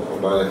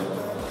nífọ̀kànbalẹ̀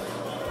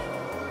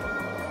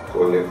kò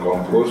lè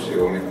kọ̀m̀póòsì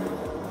orin.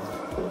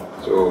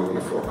 So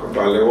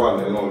ìfọ̀kànbalẹ̀ wà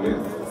nínú ilé.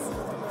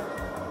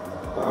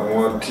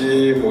 Àwọn tí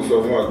mo sọ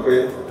fún wa pé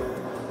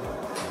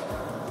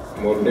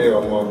mo ní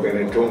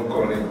ọmọbìnrin tó ń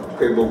kọrin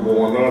pé gbogbo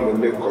wọn náà ló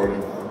lè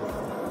kọrin,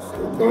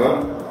 ṣùgbọ́n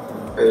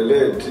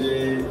eléyìí tí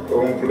ó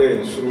ń play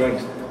instrument,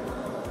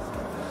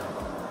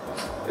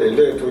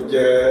 eléyìí tó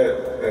jẹ́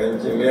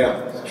engineer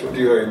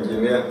studio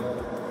engineer.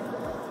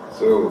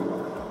 So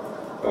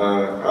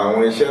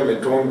àwọn iṣẹ́ mi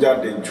tó ń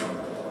jáde jù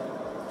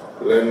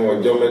lẹ́nu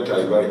ọjọ́ mẹ́ta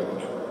báyìí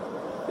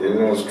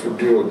inú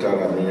studio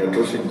tara mi yẹn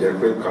tó sì jẹ́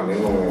pé kan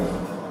nínú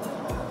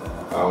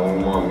àwọn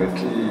ọmọ mi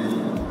tí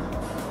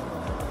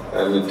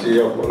ẹni tí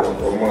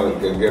ọ̀pọ̀lọpọ̀ mọ̀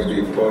gẹ́gẹ́ bí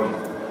Paul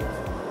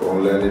òun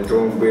lẹni tó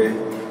ń gbé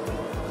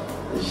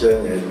iṣẹ́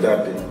yẹn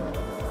jáde.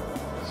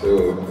 So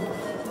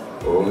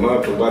òun náà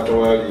tó bá tún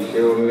wá rí i pé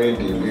ó ní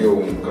ìdí bí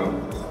ohun kan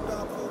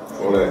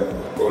rẹ̀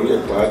ó lè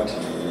pàtì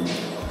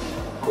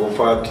kó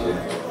pàtì ẹ̀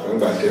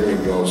nígbà tẹ́mi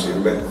gan ò sí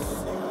mbẹ̀.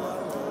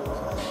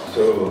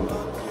 So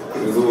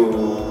irú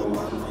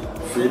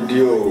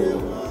fídíò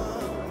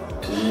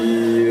tí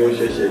ó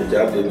ṣẹ̀ṣẹ̀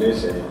jáde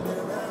nísìnyí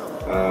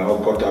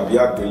ọkọ tàbí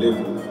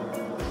àgbélébù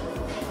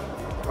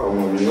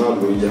ọmọ mi náà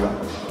ló yá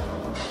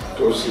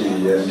tó sì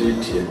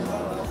ẹ̀díìtì ẹ̀.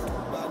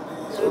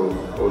 So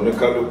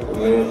oníkálukú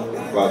ní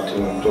ìpàtì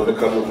tó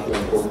oníkálukú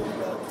kó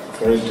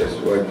fún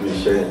ìtẹ̀síwájú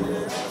iṣẹ́ yẹn.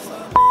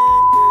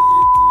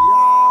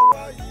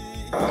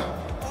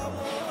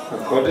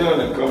 Accordion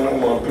nìkan mo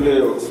mọ̀ play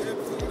o,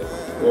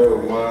 mi ò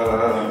mọ̀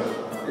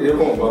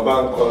irun bàbá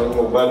ń kọ ni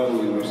mo bá lu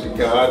ìlú sí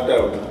gan á dà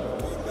o,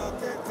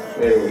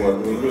 mi ò mọ̀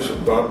lu ìlú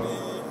ṣùgbọ́n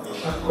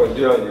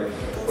accordion yẹn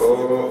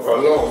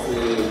Ọlọ́run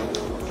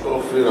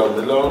fi ràn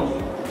mí lọ́rùn.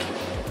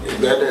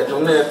 Ìgbẹ́dẹ̀ tó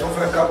ní ẹ tó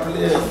fẹ́ ká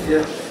play ẹ̀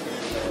díẹ̀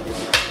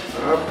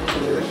á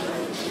play.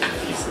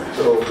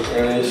 So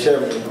irinṣẹ́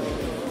mi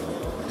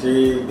tí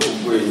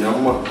gbogbo èèyàn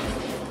mọ̀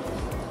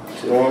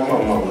tí wọ́n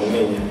mọ̀ mí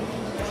nìyẹn.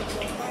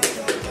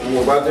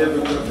 Mo bá débi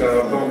gan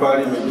tó ń bá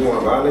rí mi bí wọn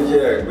bá ní ṣe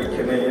ẹgbẹ́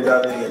kíní yín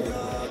dání ni.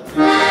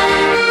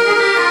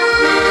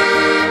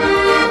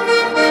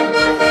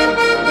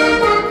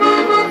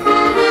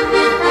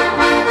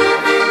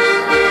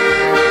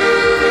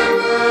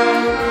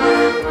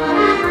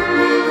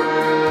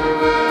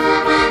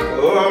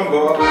 Ó ń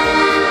bọ̀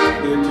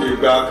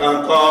ìdìgbà kan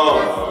kọ́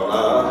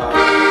ọ̀la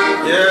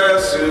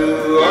Jésù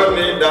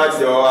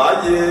onídàájọ́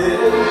ayé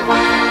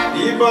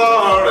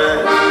ìbọn rẹ̀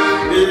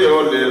bí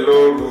olè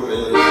lóru ni.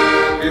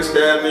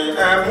 Kristẹni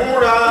ẹ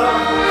múra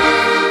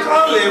ká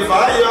lè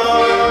fàyọ̀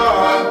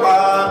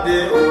pàdé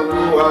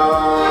Olúwa.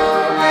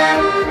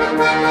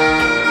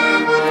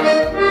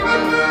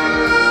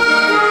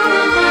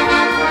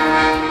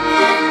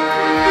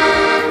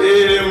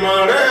 Ìmọ̀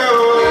rẹ̀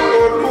o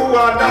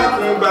Olúwa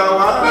dákun gbà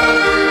wá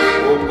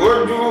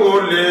ògójú ò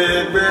lè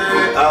gbé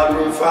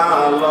àlùfáà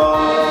lọ.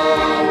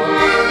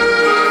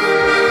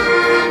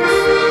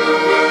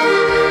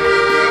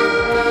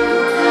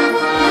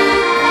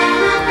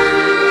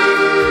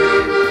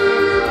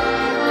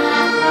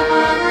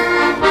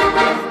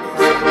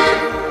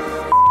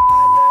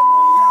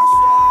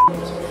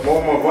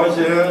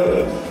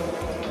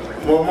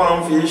 Mo máa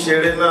ń fi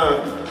ṣeré náà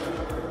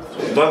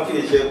ṣùgbọ́n kì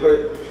í ṣe pé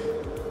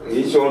kì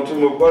í ṣe ohun tí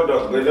mo gbọ́dọ̀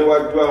gbé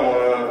níwájú àwọn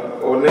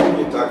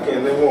onígìtá kí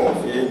ni mò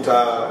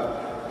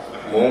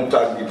ń ta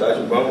gìtá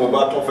ṣùgbọ́n mo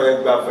bá tún fẹ́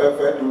gba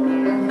fẹ́fẹ́.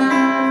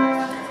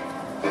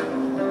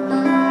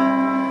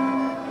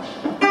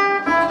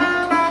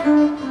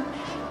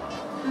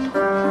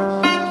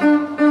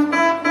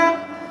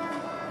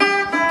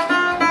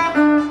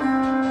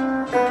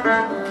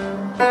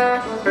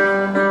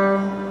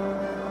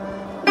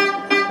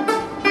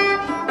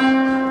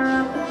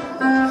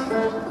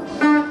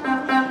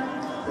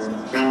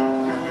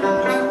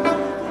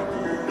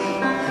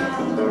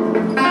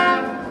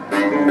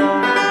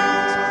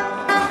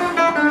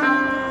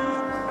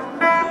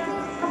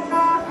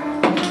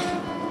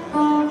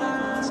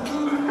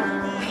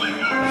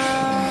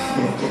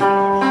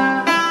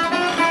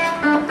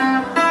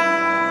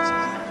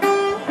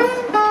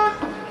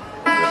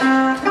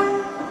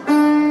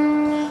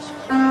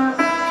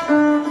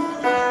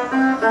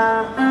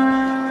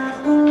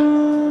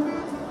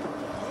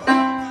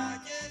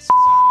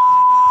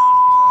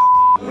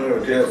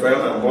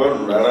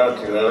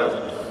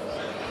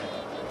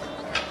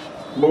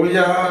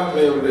 Bóyá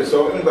mi ò lè sọ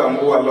nígbà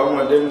mo wà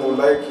lọ́mọdé mo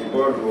láìkì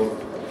bọ́ọ̀lù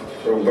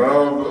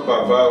ṣùgbọ́n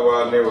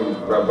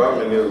bàbá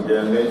mi ni ò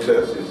jẹ́ ní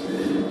Chelsea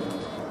sí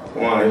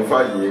wọn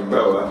àìfàyè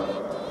gbà wá.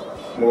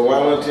 Mo wá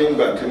rántí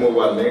ìgbà tí mo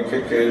wà ní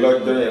kékeré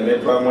lọ́jọ́ yẹn ní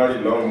primary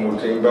lọ́hùn mo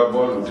ti ń gbá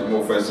bọ́ọ̀lù tí mo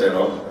fẹsẹ̀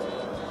rọ́.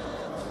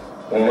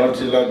 Mo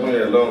rántí lọ́dún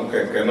yẹn lọ́hùn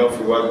kẹ̀kẹ́ náà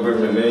fi wá gbé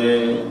mi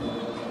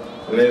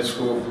ní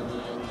school.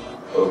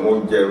 Mo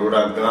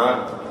jẹ̀rora gan-an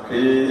kí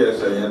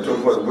ẹsẹ̀ yẹn tó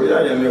pọ̀ bóyá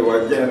yẹn ni ìwà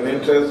jẹ́ ní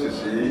interest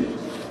sí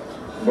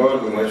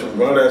bọ́ọ̀lù mọ́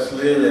ṣùgbọ́n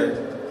wrestling yẹn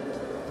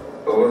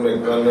òun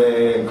nìkan ní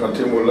nǹkan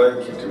tí mo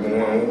láìkì tí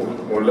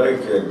mo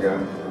láìkì ẹ̀ gan.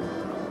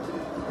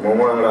 Mo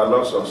máa ń ra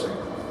lọ́sọ̀ọ̀sẹ̀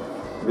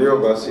bí ó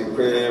bá sí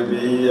pé bí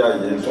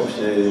àyè tún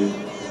ṣe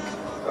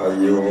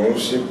àyè òun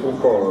sí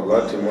púpọ̀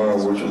láti máa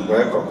wo ṣùgbọ́n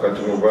ẹ̀kọ̀ọ̀kan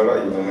tí mo bá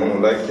ráyè mo máa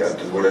ń láìkì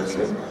àti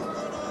wrestling.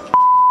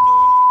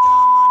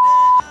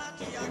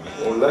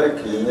 Mo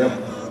láìkì yán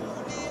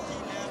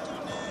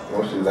mo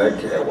sì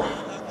láìkì ẹ̀wà.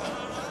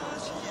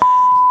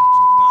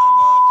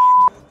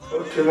 Ó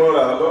ti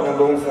mọ́ra Ọlọ́run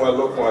ló ń fún wa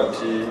lókun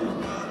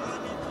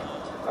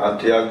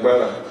àti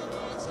agbára.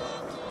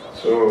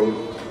 So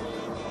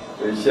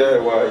iṣẹ́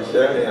wa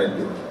iṣẹ́ ìrìn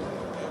àjò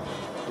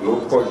ló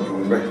pọ̀ jù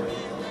ń bẹ̀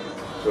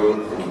tó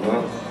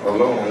ṣùgbọ́n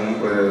ọlọ́run ń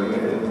bẹ ní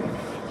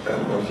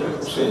ẹ̀mọ́ṣẹ́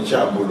sí ń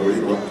ṣàbò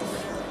lórí wa.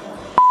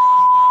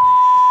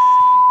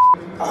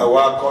 àwa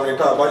akọrin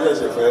tá a bá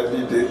ṣẹ̀ṣẹ̀ fẹ́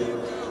dìde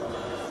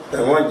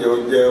ẹ̀wọ̀n jẹ́ ó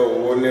jẹ́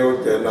owó ní ó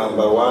jẹ́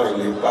nàmbà wá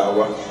ìlépa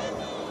wa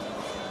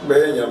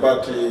bẹ́ẹ̀ èèyàn bá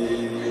ti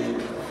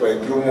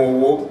fẹ̀jú mọ́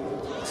owó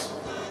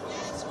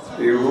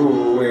irú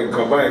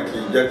nǹkan báyìí kì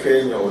í jẹ́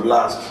kéèyàn ó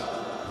last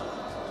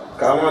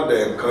ká má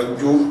dẹ̀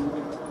kánjú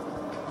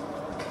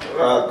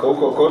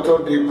àkókò tó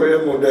di pé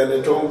mo dẹni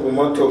tó ń gun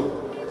mọ́tò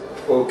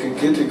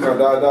òkìkí ti kàn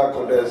dáadáa kò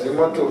dẹ̀ sí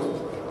mọ́tò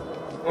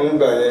ń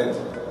gbà yẹn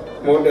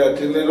mo dẹ̀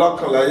ti ní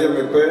lọ́kàn láyé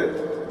mi pé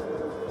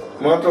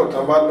mọ́tò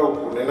tán bá lò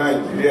kù ní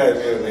Nàìjíríà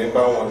mi ò ní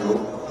bá wọn lò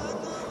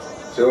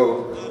so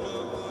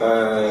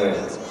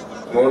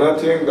mo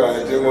rántí ìgbà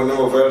yẹn tí mo ní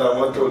mo fẹ́ ra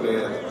mọ́tò ní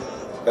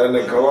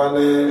ẹnìkan wá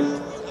ní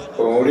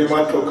òun rí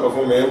mọ́tò kan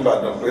fún mi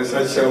Ìbàdàn pé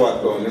ṣẹ́ṣẹ́ wà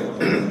gan ni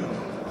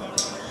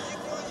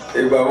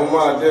ìgbà mo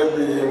máa dé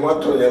bí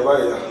mọ́tò yẹn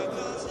báyà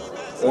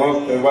wọ́n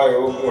kún báyìí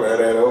ó kún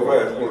rẹ̀rẹ̀rẹ̀ ó fẹ́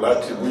kún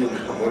láti bí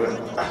ìdààmú rẹ̀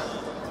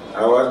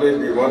àwa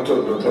débi mọ́tò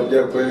tó tún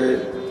jẹ́ pé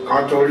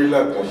kán tó rí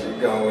lẹ́kùn sí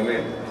gan-an ní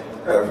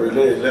ẹ̀fọ́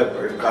ilé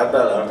ìlẹ́pẹ̀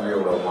kádàrá mi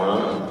rọ̀ mọ́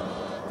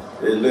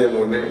ilé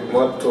mo ní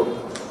mọ́tò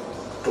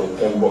tó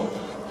kún bọ̀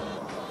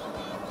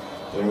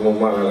ni mo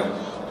máa rà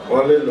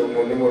wọ́n lè lò mo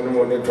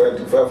ní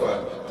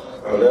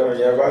 25 ọ̀rẹ́ mi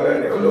yẹn bá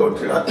lẹ́rìn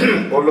olóòtú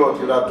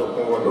tó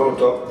kún bọ̀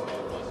lóòótọ́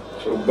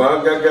ṣùgbọ́n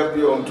gẹ́gẹ́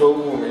bí ohun tó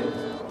wù mí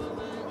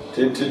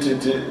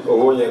títí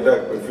owó yẹn dẹ̀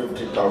pé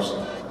 50,000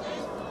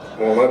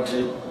 mo rántí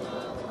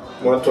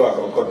mọ́tò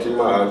àkọ́kọ́ tí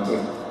màá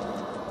gùn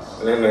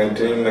ní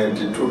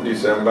 1992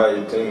 December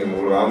 18 ni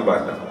mo rà ń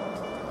bàdàn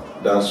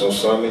Dàsún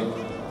Sọ́ni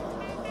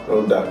ló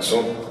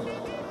Dàsún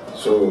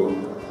so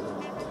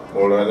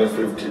mo rà ní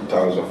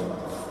 50,000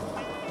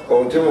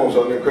 ohun tí mo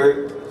sọ ni pé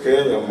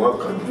kéèyàn mọ́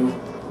kánjú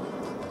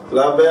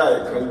lábẹ́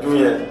àìkánjú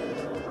yẹn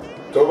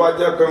tó bá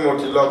jẹ́ pé mo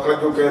ti lọ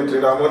kánjú kí n ti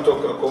ra mọ́tò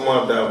kan kó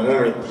máa dààmú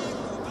mi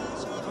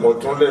mo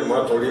tún lè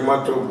má torí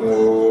mọ́tò gùn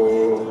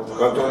o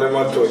kan tún lé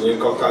mọ́tò yín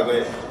kọ́ka ní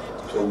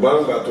ṣùgbọ́n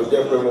ìgbà tó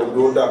jẹ́ pé mo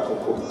dúró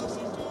dàkókò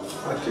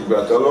àti ìgbà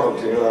tọ́lọ́run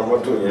ti ń ra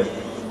mọ́tò yẹn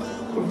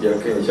kò jẹ́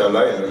kí n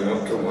ṣàlàyé ní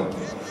mọ́tò mọ́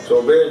sọ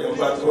bẹ́ẹ̀ yẹn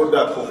bá tó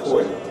dàkókò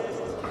ẹ̀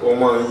ó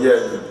máa ń yẹ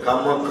ẹ̀yìn ká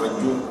mọ́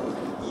kánjú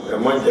ẹ̀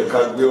má jẹ́ ká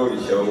gbé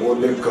òrìṣà owó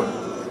lẹ́kàn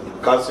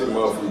ká sì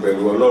máa fi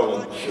bẹ̀rù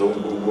Ọlọ́run ṣe ohun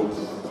gbogbo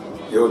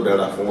yóò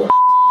dára fún wa.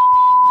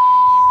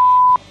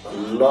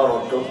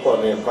 Ọlọ́run tó pọ̀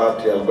ní ipá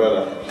àti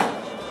agbára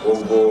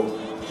gbogbo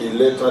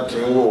ilé tán ti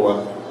ń wò wá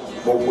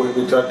gbogbo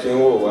ibi tán ti ń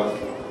wò wá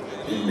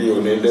ibi ò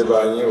ní dé bá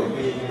yín o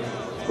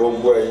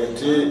gbogbo ẹ̀yin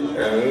tí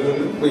ẹ̀ ń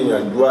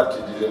gbìyànjú àti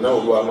dìde náà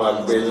Olúwa máa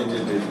gbé yín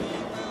dìde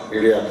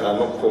ire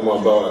àtàánú kó máa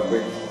bá wa gbé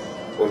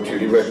ó ti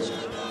rí bẹ́ẹ̀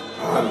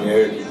àmì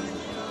ẹ̀rí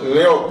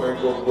ní òpin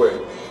gbogbo ẹ̀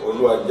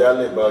Olúwa já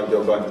lè bá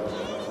jọba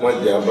wọ́n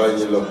jẹ́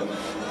abáyé lọ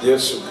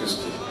Jésù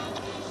Kristi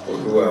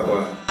Olúwa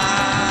wa.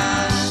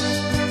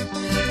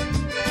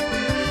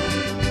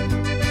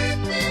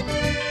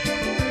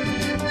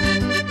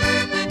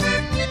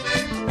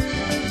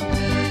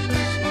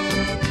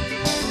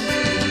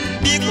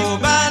 kò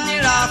bá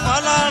níra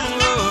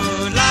fọ́lọ́run o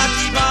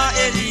láti bá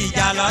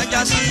Èlíjà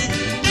lọ́jọ́ sí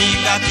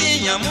ìgbà tí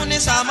èèyàn mú ní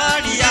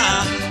Samaria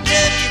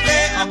débi pé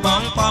ọ̀pọ̀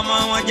ń pọmọ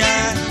wọn jẹ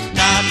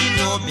dàbí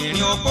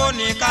obìnrin opó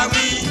ní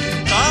káwí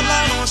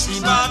tọ́lọ́run sì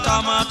bọ́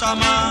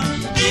tọmọtọmọ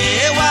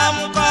èé wá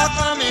mú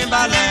kọ́kàn mi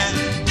balẹ̀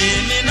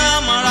èmi náà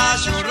mọ́ra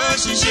ṣòro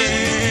ṣiṣẹ́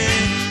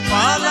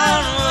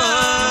fọ́lọ́run o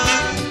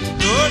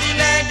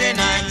lórílẹ̀‐èdè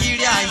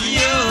Nàìjíríà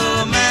yìí o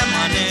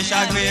mẹ́mọ̀ ní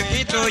ṣàgbégbé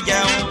tó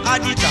jẹun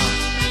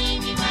ádìtàn.